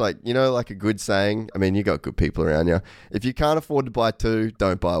pretty much like, you know, like a good saying. I mean, you got good people around you. If you can't afford to buy two,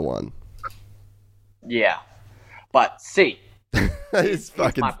 don't buy one. Yeah. But see, It's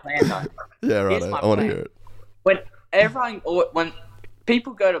fucking... my plan though. Yeah, right. I want to hear it. When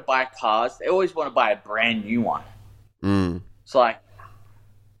people go to buy cars, they always want to buy a brand new one. It's like,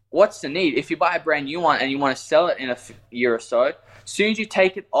 what's the need? If you buy a brand new one and you want to sell it in a year or so, as soon as you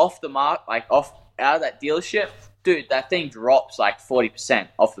take it off the mark, like out of that dealership, dude, that thing drops like 40%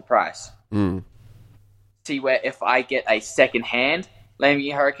 off the price. See, where if I get a second-hand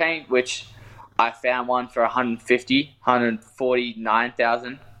Lamborghini Hurricane, which I found one for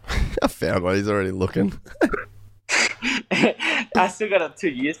 $149,000. I found one. He's already looking. I still got 2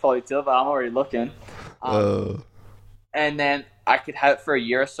 years probably till, but I'm already looking. And then I could have it for a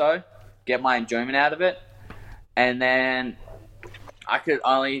year or so, get my enjoyment out of it, and then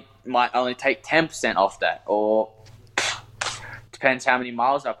I might only take 10% off that, or depends how many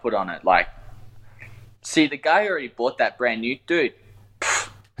miles I put on it. Like, see, the guy who already bought that brand new, dude.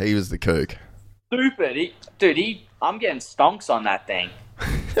 He was the kook. Stupid. I'm getting stonks on that thing.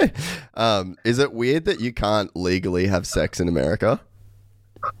 Is it weird that you can't legally have sex in America?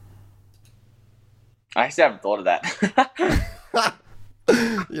 I actually haven't thought of that.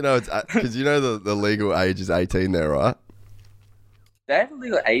 You know, it's because you know the legal age is 18 there, right? They have a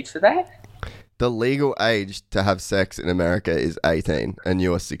legal age for that? The legal age to have sex in America is 18, and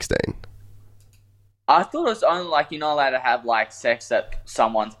you are 16. I thought it was only like you're not allowed to have like sex at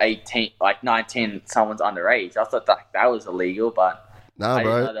someone's 18, like 19, someone's underage. I thought that was illegal, but nah, I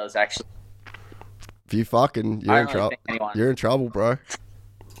bro. didn't know that was actually. If you fucking, you're in trouble. You're in trouble, bro.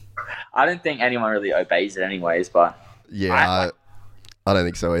 I don't think anyone really obeys it, anyways. But yeah, I don't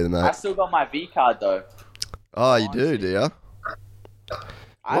think so either, mate. I still got my V card though. Oh, you do you?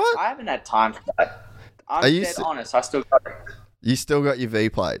 What? I haven't had time for that. I'm dead honest. I still got it. You still got your V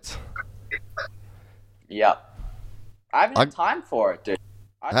plates? Yep. I haven't had time for it, dude.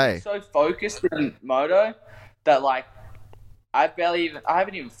 I've been so focused in moto that like I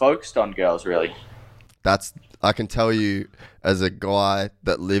haven't even focused on girls really. I can tell you as a guy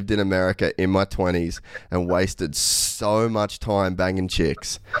that lived in America in my 20s and wasted so much time banging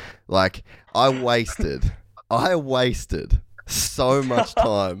chicks. Like, I wasted so much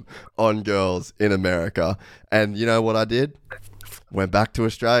time on girls in America. And you know what I did? Went back to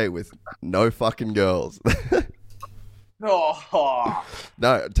Australia with no fucking girls. Oh.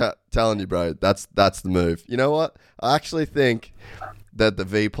 No, telling you, bro, that's the move. You know what? I actually think that the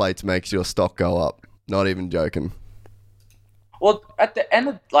V plates makes your stock go up. Not even joking. Well, at the end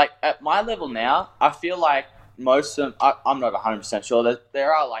of, like, at my level now, I feel like most of them, I'm not 100% sure that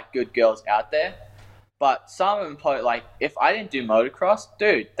there are, like, good girls out there. But some of them, like, if I didn't do motocross,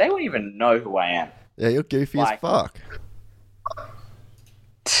 dude, they wouldn't even know who I am. Yeah, you're goofy as fuck.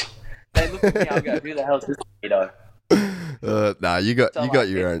 They look at me, I'll go, who the hell is this weirdo? Nah, you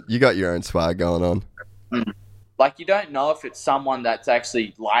got your own swag going on. Like, you don't know if it's someone that's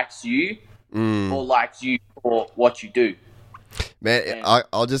actually likes you or likes you for what you do. Man,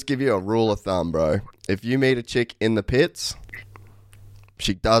 I'll just give you a rule of thumb, bro. If you meet a chick in the pits,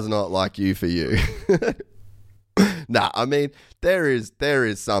 she does not like you for you. Nah, I mean there is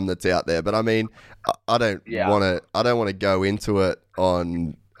some that's out there, but I mean I don't want to go into it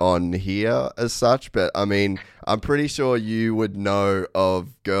on here as such, but I mean I'm pretty sure you would know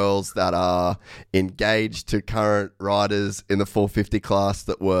of girls that are engaged to current riders in the 450 class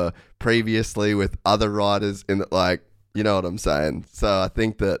that were previously with other riders in the, like, you know what I'm saying? So I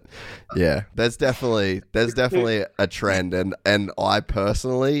think that, yeah, there's definitely a trend, and I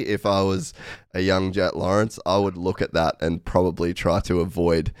personally, if I was a young Jett Lawrence, I would look at that and probably try to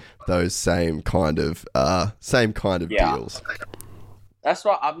avoid those same kind of deals. That's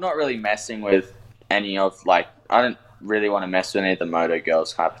why I'm not really messing with any of, like, I don't really want to mess with any of the moto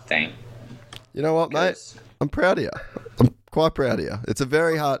girls type of thing. You know what, mate? I'm proud of you. I'm quite proud of you. It's a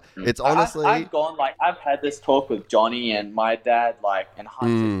very hard. It's honestly. I've had this talk with Johnny and my dad, like, and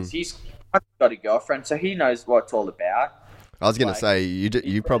Hunter, 'cause he's got a girlfriend, so he knows what it's all about. I was gonna say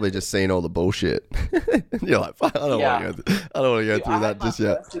you probably just seen all the bullshit. You're like, I don't want to go through that just yet.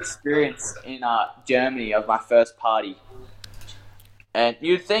 I had my first experience in Germany of my first party, and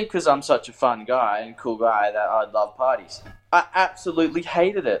you'd think because I'm such a fun guy and cool guy that I'd love parties. I absolutely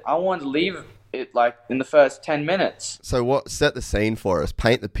hated it. I wanted to leave it like in the first 10 minutes. So set the scene for us.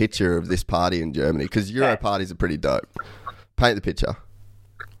 Paint the picture of this party in Germany, because Euro parties are pretty dope. Paint the picture.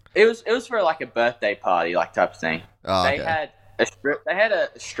 It was for like a birthday party, like type of thing. Oh, they had a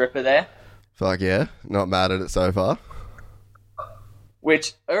stripper there. Fuck yeah. Not mad at it so far.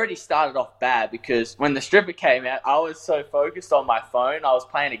 Which already started off bad because when the stripper came out, I was so focused on my phone. I was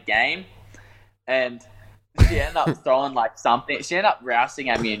playing a game, and she ended up throwing like something. She ended up rousing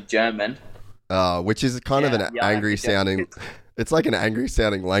at me in German. Which is kind of an angry sounding. It's like an angry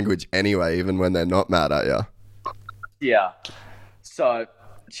sounding language anyway, even when they're not mad at you. Yeah. So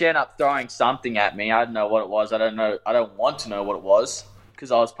she ended up throwing something at me. I don't know what it was. I don't know. I don't want to know what it was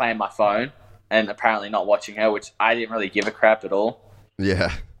because I was playing my phone and apparently not watching her, which I didn't really give a crap at all.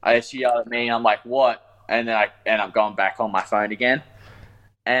 Yeah. She yelled at me, and I'm like, what? And then I end up going back on my phone again.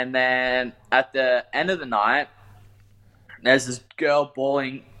 And then at the end of the night, there's this girl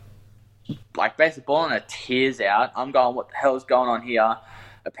bawling, like basically bawling her tears out. I'm going, what the hell is going on here?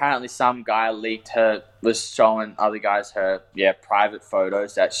 Apparently some guy was showing other guys her, private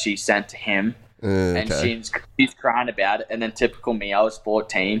photos that she sent to him. And she's crying about it. And then typical me, I was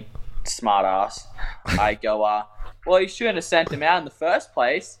 14, smart ass. I go, well, you shouldn't have sent them out in the first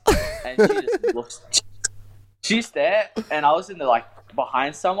place. And she just looks. She's there, and I was in the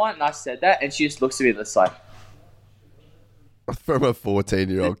behind someone, and I said that, and she just looks at me just like. From a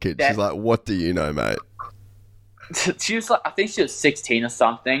 14-year-old kid, she's like, "What do you know, mate?" She was like, I think she was 16 or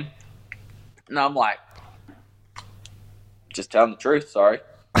something, and I'm like, just telling the truth. Sorry,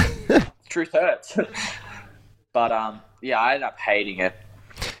 truth hurts. But I ended up hating it.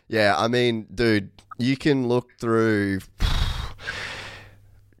 Yeah, I mean, dude. You can look through,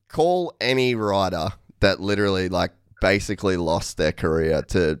 call any writer that literally basically lost their career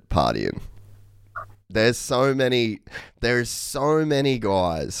to partying. There's so many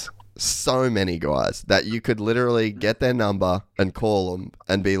guys that you could literally get their number and call them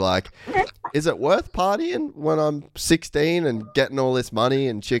and be like, is it worth partying when I'm 16 and getting all this money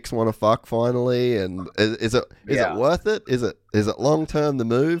and chicks want to fuck finally? And is it worth it? Is it long term the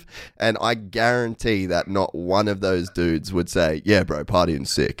move? And I guarantee that not one of those dudes would say, yeah, bro,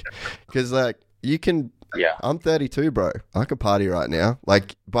 partying's sick. Because you can. Yeah, I'm 32, bro. I could party right now.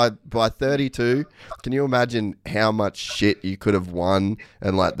 By 32, can you imagine how much shit you could have won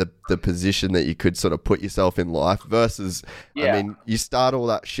and the position that you could sort of put yourself in life versus, I mean, you start all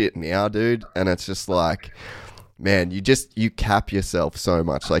that shit now, dude, and it's just man, you cap yourself so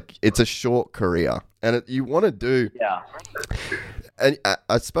much. It's a short career, and you want to do. Yeah. And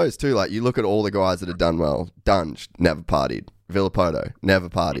I suppose too, you look at all the guys that have done well. Dunge never partied. Villapoto, never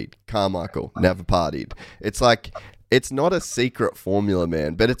partied. Carmichael, never partied. It's it's not a secret formula,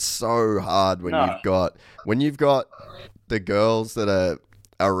 man, but it's so hard when you've got the girls that are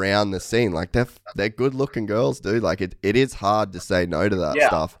around the scene. They're good looking girls, dude. It is hard to say no to that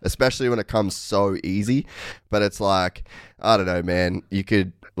stuff, especially when it comes so easy. But it's I don't know, man. You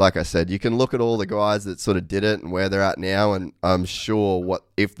could, like I said, you can look at all the guys that sort of did it and where they're at now, and I'm sure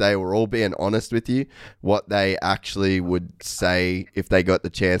if they were all being honest with you, what they actually would say if they got the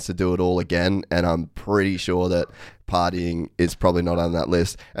chance to do it all again. And I'm pretty sure that partying is probably not on that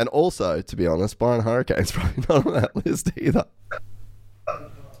list. And also, to be honest, buying Hurricane's probably not on that list either.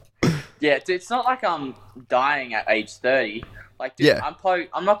 Yeah, dude, it's not like I'm dying at age 30.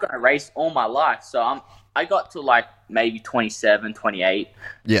 I'm not going to race all my life, so I got to maybe 27, 28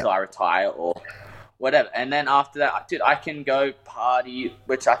 until I retire or whatever. And then after that, dude, I can go party,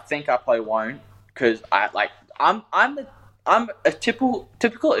 which I think I probably won't, because I'm a typical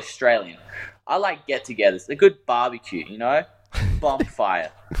Australian. I like get-togethers, a good barbecue,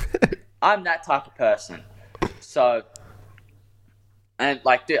 bonfire. I'm that type of person. So, and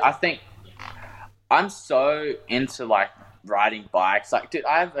dude, I think I'm so into riding bikes. Dude,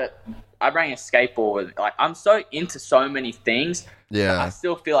 I bring a skateboard. I'm so into so many things. Yeah. I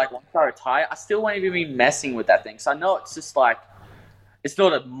still feel once I retire, I still won't even be messing with that thing. So I know it's just it's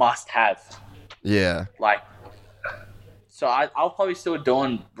not a must-have. Yeah. So I'll probably still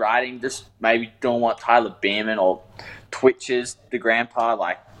doing riding, just maybe doing what Tyler Beerman or Twitches, the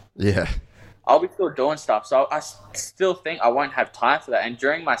grandpa, yeah. I'll be still doing stuff. So I still think I won't have time for that. And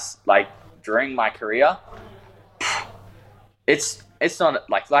during my career, it's not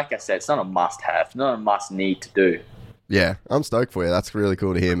like I said, it's not a must-have, not a must-need to do. Yeah, I'm stoked for you. That's really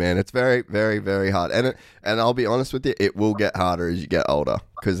cool to hear, man. It's very, very, very hard, and I'll be honest with you, it will get harder as you get older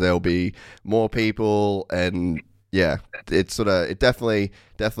because there'll be more people, and yeah, it definitely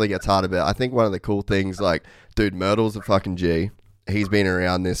gets harder. But I think one of the cool things, dude, Myrtle's a fucking G. He's been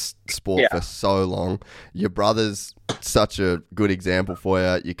around this sport for so long. Your brother's such a good example for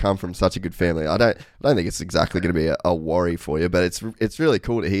you. You come from such a good family. I don't think it's exactly going to be a worry for you, but it's really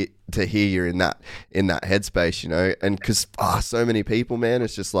cool to hear you're in that headspace, and because so many people, man,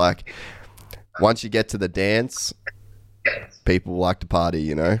 it's just once you get to the dance, people like to party,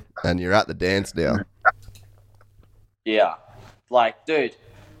 you know, and you're at the dance now. Yeah. Like, dude,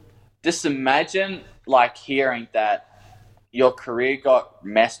 just imagine, like, hearing that your career got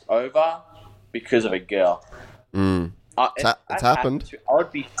messed over because of a girl. It's happened. I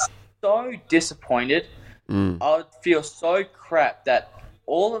would be so disappointed. I would feel so crap that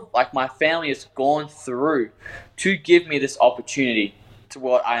all of, like, my family has gone through to give me this opportunity to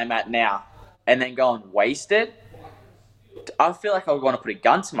what I am at now, and then go and waste it. I feel like I would want to put a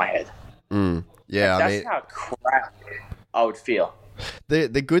gun to my head. Yeah, like, that's how crap I would feel. The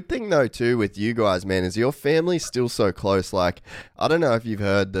good thing though too with you guys, man, is your family's still so close. Like, I don't know if you've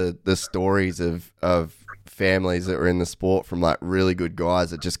heard the stories of families that were in the sport from like really good guys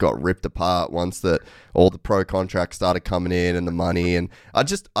that just got ripped apart once that all the pro contracts started coming in and the money. And I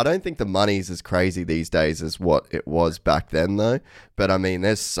don't think the money's as crazy these days as what it was back then though. But I mean,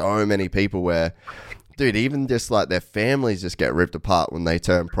 there's so many people where, dude, even just like their families just get ripped apart when they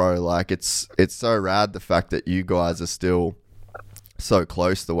turn pro. Like, it's so rad the fact that you guys are still so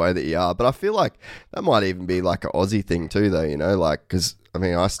close the way that you are. But I feel like that might even be like an Aussie thing too though, you know, like, because I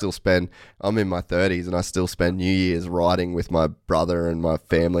mean, I'm in my 30s and I still spend New Year's riding with my brother and my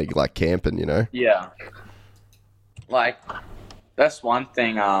family, like camping, you know? Yeah. Like, that's one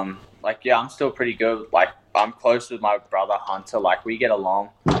thing. Like, yeah, I'm still pretty good. Like, I'm close with my brother Hunter. Like, we get along,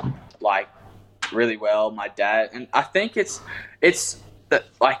 like, really well. My dad. And I think it's that,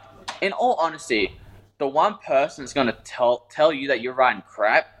 like, in all honesty, the one person that's going to tell you that you're riding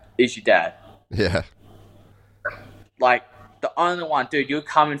crap is your dad. Yeah. Like, the only one, dude, you'll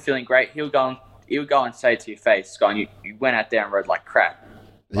come in feeling great. He'll go and say to your face, going, you went out there and rode like crap.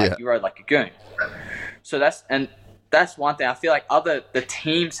 Like, you rode like a goon. So that's one thing. I feel like the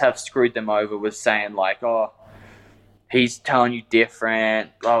teams have screwed them over with saying like, oh, he's telling you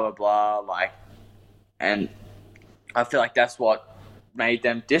different, blah, blah, blah. Like, and I feel like that's what made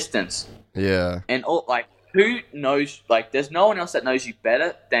them distance. Yeah. And all, like, who knows, like, there's no one else that knows you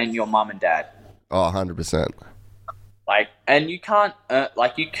better than your mum and dad. Oh, 100%. Like, and you can't,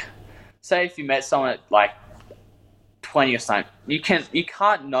 say if you met someone at, like, 20 or something, you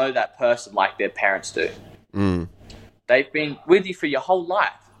can't know that person like their parents do. They've been with you for your whole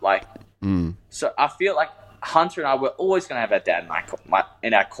life. Like, so I feel like Hunter and I, we're always going to have our dad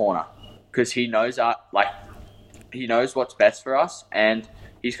in our corner, because he knows he knows what's best for us, and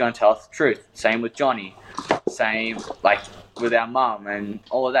he's going to tell us the truth. Same with Johnny. Same, like, with our mum and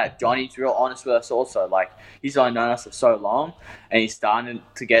all of that. Johnny's real honest with us also. Like, he's only known us for so long, and he's starting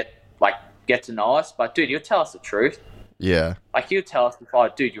to get to know us. But, dude, he'll tell us the truth. Yeah. Like, he'll tell us, oh,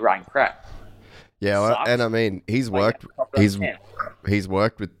 dude, you're running crap. Yeah, well, and I mean, he's worked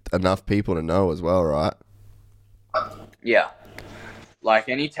with enough people to know as well, right? Yeah. Like,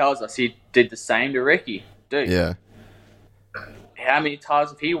 and he tells us he did the same to Ricky. Dude. Yeah. How many times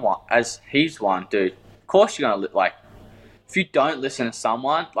have he's won, dude? Of course you're going to, like, if you don't listen to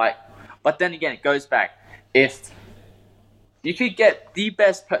someone, like, but then again, it goes back. If you could get the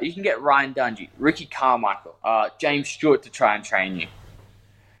best, you can get Ryan Dungey, Ricky Carmichael, James Stewart to try and train you.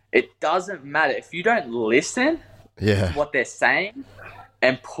 It doesn't matter. If you don't listen to what they're saying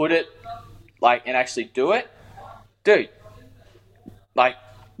and put it, like, and actually do it, dude, like,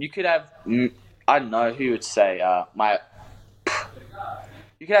 you could have, I don't know who would say,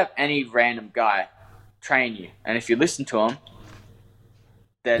 you could have any random guy train you, and if you listen to him,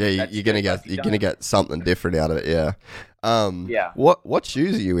 then you're gonna get something different out of it. Yeah. Yeah. What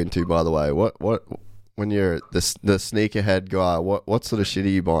shoes are you into, by the way? What when you're the sneakerhead guy? What sort of shit are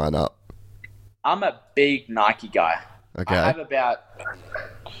you buying up? I'm a big Nike guy. Okay. I have about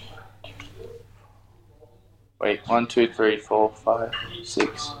 1, 2, 3, 4, 5,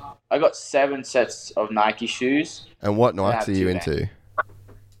 6. I got 7 sets of Nike shoes. And what Nikes are you into?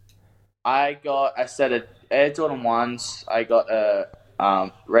 I got a set of Air Jordan 1s. I got a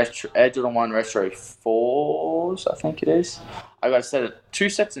Air Jordan 1 Retro 4s, I think it is. I got a set of 2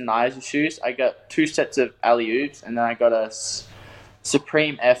 sets of Nike shoes. I got 2 sets of alley-oops, and then I got a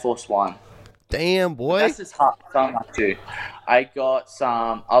Supreme Air Force 1. Damn, boy. That's just hard. So much too. I got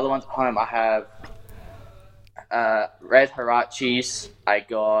some other ones at home. I have red Hirachis. I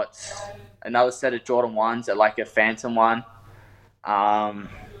got another set of Jordan 1s, like a Phantom one. I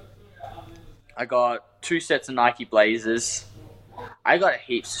got 2 sets of Nike Blazers. I got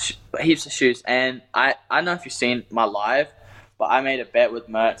heaps of shoes, and I don't know if you've seen my live, but I made a bet with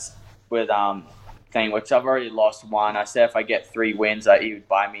Mertz with thing, which I've already lost one. I said if I get 3 wins, he would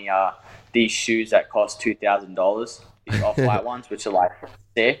buy me these shoes that cost $2,000, these off-white ones, which are like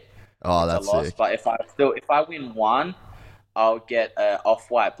sick. Oh, that's sick. But if I win one, I'll get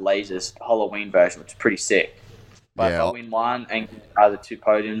off-white Blazers Halloween version, which is pretty sick. But if I win one and get either 2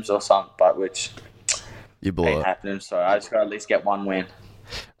 podiums or something, but which You blew ain't it. happening, so I just got to at least get 1 win.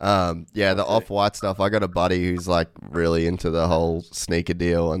 Yeah, the off-white stuff. I got a buddy who's like really into the whole sneaker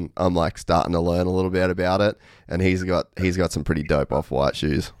deal, and I'm like starting to learn a little bit about it. And he's got some pretty dope off-white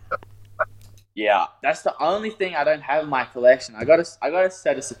shoes. Yeah, that's the only thing I don't have in my collection. I got a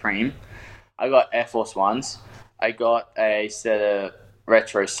set of Supreme. I got Air Force Ones. I got a set of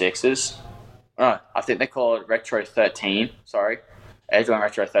Retro 6s. Oh, I think they call it Retro 13. Sorry. Air Jordan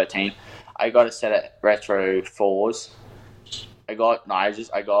Retro 13. I got a set of Retro 4s. I got Nigers.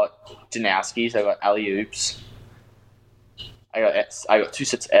 I got Janowskis. I got Alley Oops. I got 2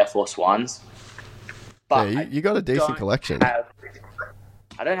 sets of Air Force Ones. But Yeah, you got a decent collection.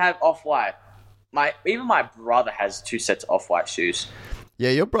 I don't have Off-White. Even my brother has 2 sets of Off-White shoes.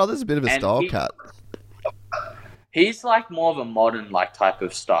 Yeah, your brother's a bit of a style cat. He's like more of a modern like type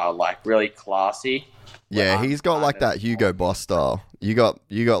of style, like really classy. Yeah, he's got like that Hugo Boss style. You got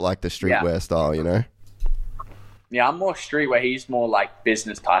like the streetwear style, you know? Yeah, I'm more streetwear. He's more like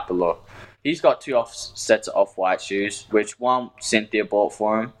business type of look. He's got 2 sets of Off-White shoes, which one Cynthia bought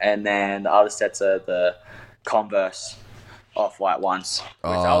for him, and then the other sets are the Converse Off-White ones,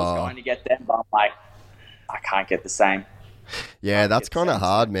 which I was going to get them, but I'm like, I can't get the same. Yeah, that's kind of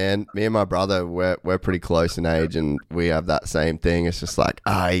hard, man. Me and my brother, we're pretty close in age, and we have that same thing. It's just like,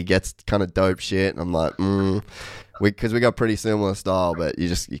 he gets kind of dope shit, and I'm like, because we got pretty similar style, but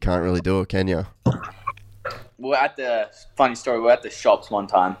you can't really do it, can you? We're at the shops one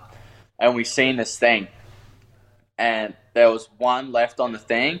time, and we seen this thing, and there was one left on the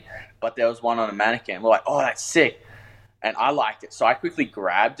thing, but there was one on a mannequin. We're like, oh, that's sick. And I liked it. So I quickly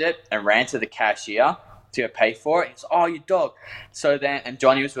grabbed it and ran to the cashier to pay for it. He's, oh, you dog. So then, and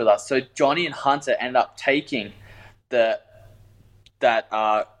Johnny was with us. So Johnny and Hunter ended up taking that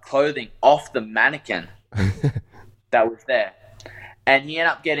clothing off the mannequin that was there. And he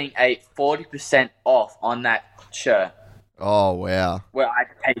ended up getting a 40% off on that shirt. Oh, wow. Where I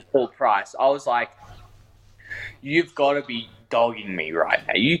paid full price. I was like, you've got to be dogging me right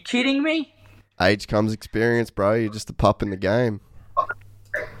now. Are you kidding me? Age comes experience, bro. You're just a pup in the game.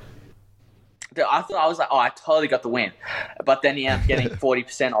 Dude, I was like, oh, I totally got the win. But then he ended up getting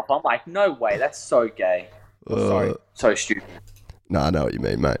 40% off. I'm like, no way. That's so gay. Sorry. So stupid. No, I know what you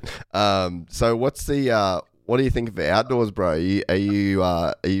mean, mate. So what's the... what do you think of the outdoors, bro? Are you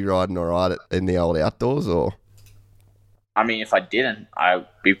riding all right in the old outdoors, or? I mean, if I didn't, I'd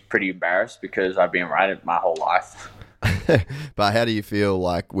be pretty embarrassed because I've been riding my whole life. But how do you feel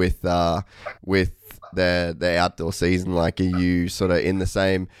like with the outdoor season? Like, are you sort of in the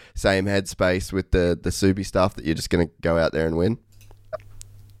same headspace with the Subi stuff that you're just going to go out there and win?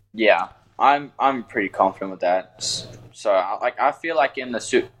 Yeah, I'm pretty confident with that. So I feel like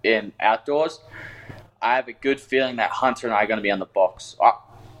in outdoors, I have a good feeling that Hunter and I are going to be on the box,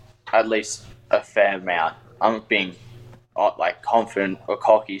 at least a fair amount. I'm being confident or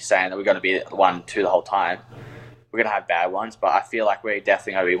cocky saying that we're going to be 1, 2 the whole time. We're going to have bad ones, but I feel like we're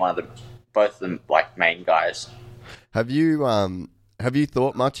definitely going to be both of them main guys. Have you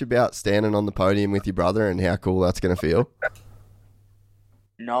thought much about standing on the podium with your brother and how cool that's going to feel?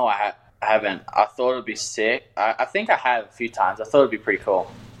 No, I haven't. I thought it'd be sick. I think I have a few times. I thought it'd be pretty cool.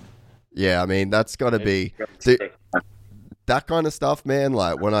 Yeah, I mean, that's got to be... that kind of stuff, man,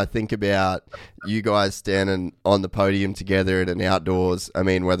 like when I think about you guys standing on the podium together at an outdoors, I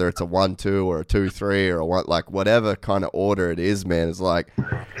mean, whether it's a 1-2 or a 2-3 or a one, whatever kind of order it is, man, it's like,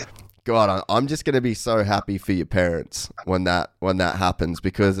 God, I'm just going to be so happy for your parents when that happens,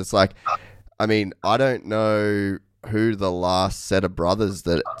 because it's like, I mean, I don't know who the last set of brothers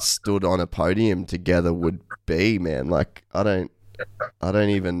that stood on a podium together would be, man. Like, I don't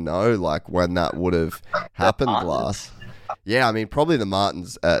even know when that would have happened last. Yeah, I mean, probably the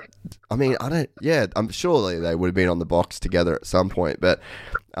Martins I'm surely they would have been on the box together at some point, but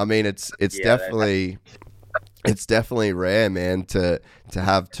I mean, it's definitely rare, man, to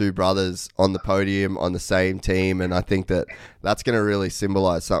have 2 brothers on the podium on the same team, and I think that's going to really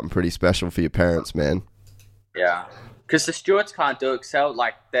symbolize something pretty special for your parents, man. Yeah, because the Stewarts can't do it, so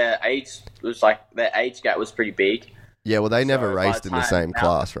their age gap was pretty big. Yeah, well, they never raced in the same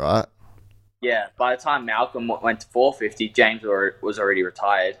class, right? Yeah, by the time Malcolm went to 450, James was already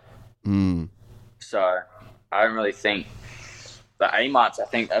retired. So I don't really think the A-Marts, I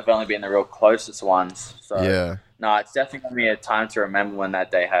think, have only been the real closest ones. So yeah. No, it's definitely going to be a time to remember when that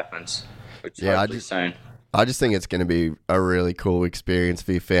day happens, which hopefully soon. I just think it's going to be a really cool experience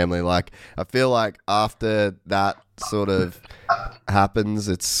for your family. Like, I feel like after that sort of happens,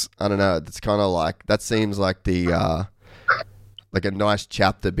 it's, I don't know, it's kind of like, that seems like the like a nice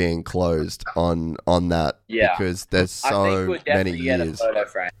chapter being closed on that. Yeah. Because there's I think so we'd many definitely get a years. photo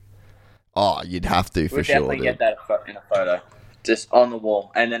frame. Oh, you'd have to for We'd sure, definitely dude. get that in a photo, just on the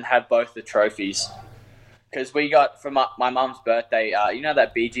wall, and then have both the trophies. Because we got from my mum's birthday, you know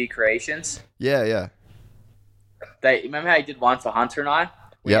that BG Creations? Yeah. Remember how he did one for Hunter and I?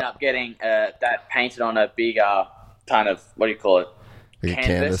 We Yep. ended up getting that painted on a big kind of, what do you call it? Like a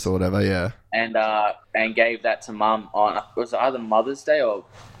canvas or whatever, yeah. And gave that to Mum on, was it either Mother's Day or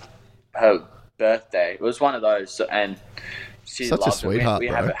her birthday? It was one of those, and she Such a loved sweetheart, it. We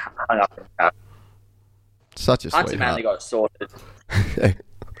bro. have it hung up in the house. Such a Hunter Manley sweetheart. got it sorted.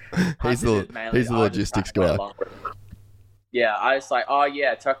 He's Hunter did Manly, the I just logistics went guy. along with it. Yeah, I was like, oh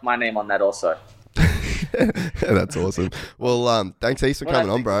yeah, chuck my name on that also. That's awesome. Well, thanks heaps for What I coming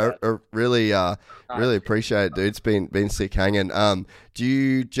on, think bro. about Really appreciate it, dude. It's been sick hanging. Do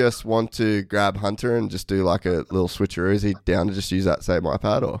you just want to grab Hunter and just do like a little switcheroo? Is he down to just use that same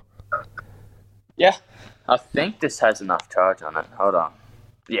iPad or? Yeah, I think this has enough charge on it. Hold on.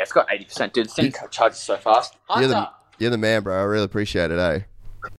 Yeah, it's got 80%. Dude, the thing charges so fast. Hunter! You're the man, bro. I really appreciate it, eh?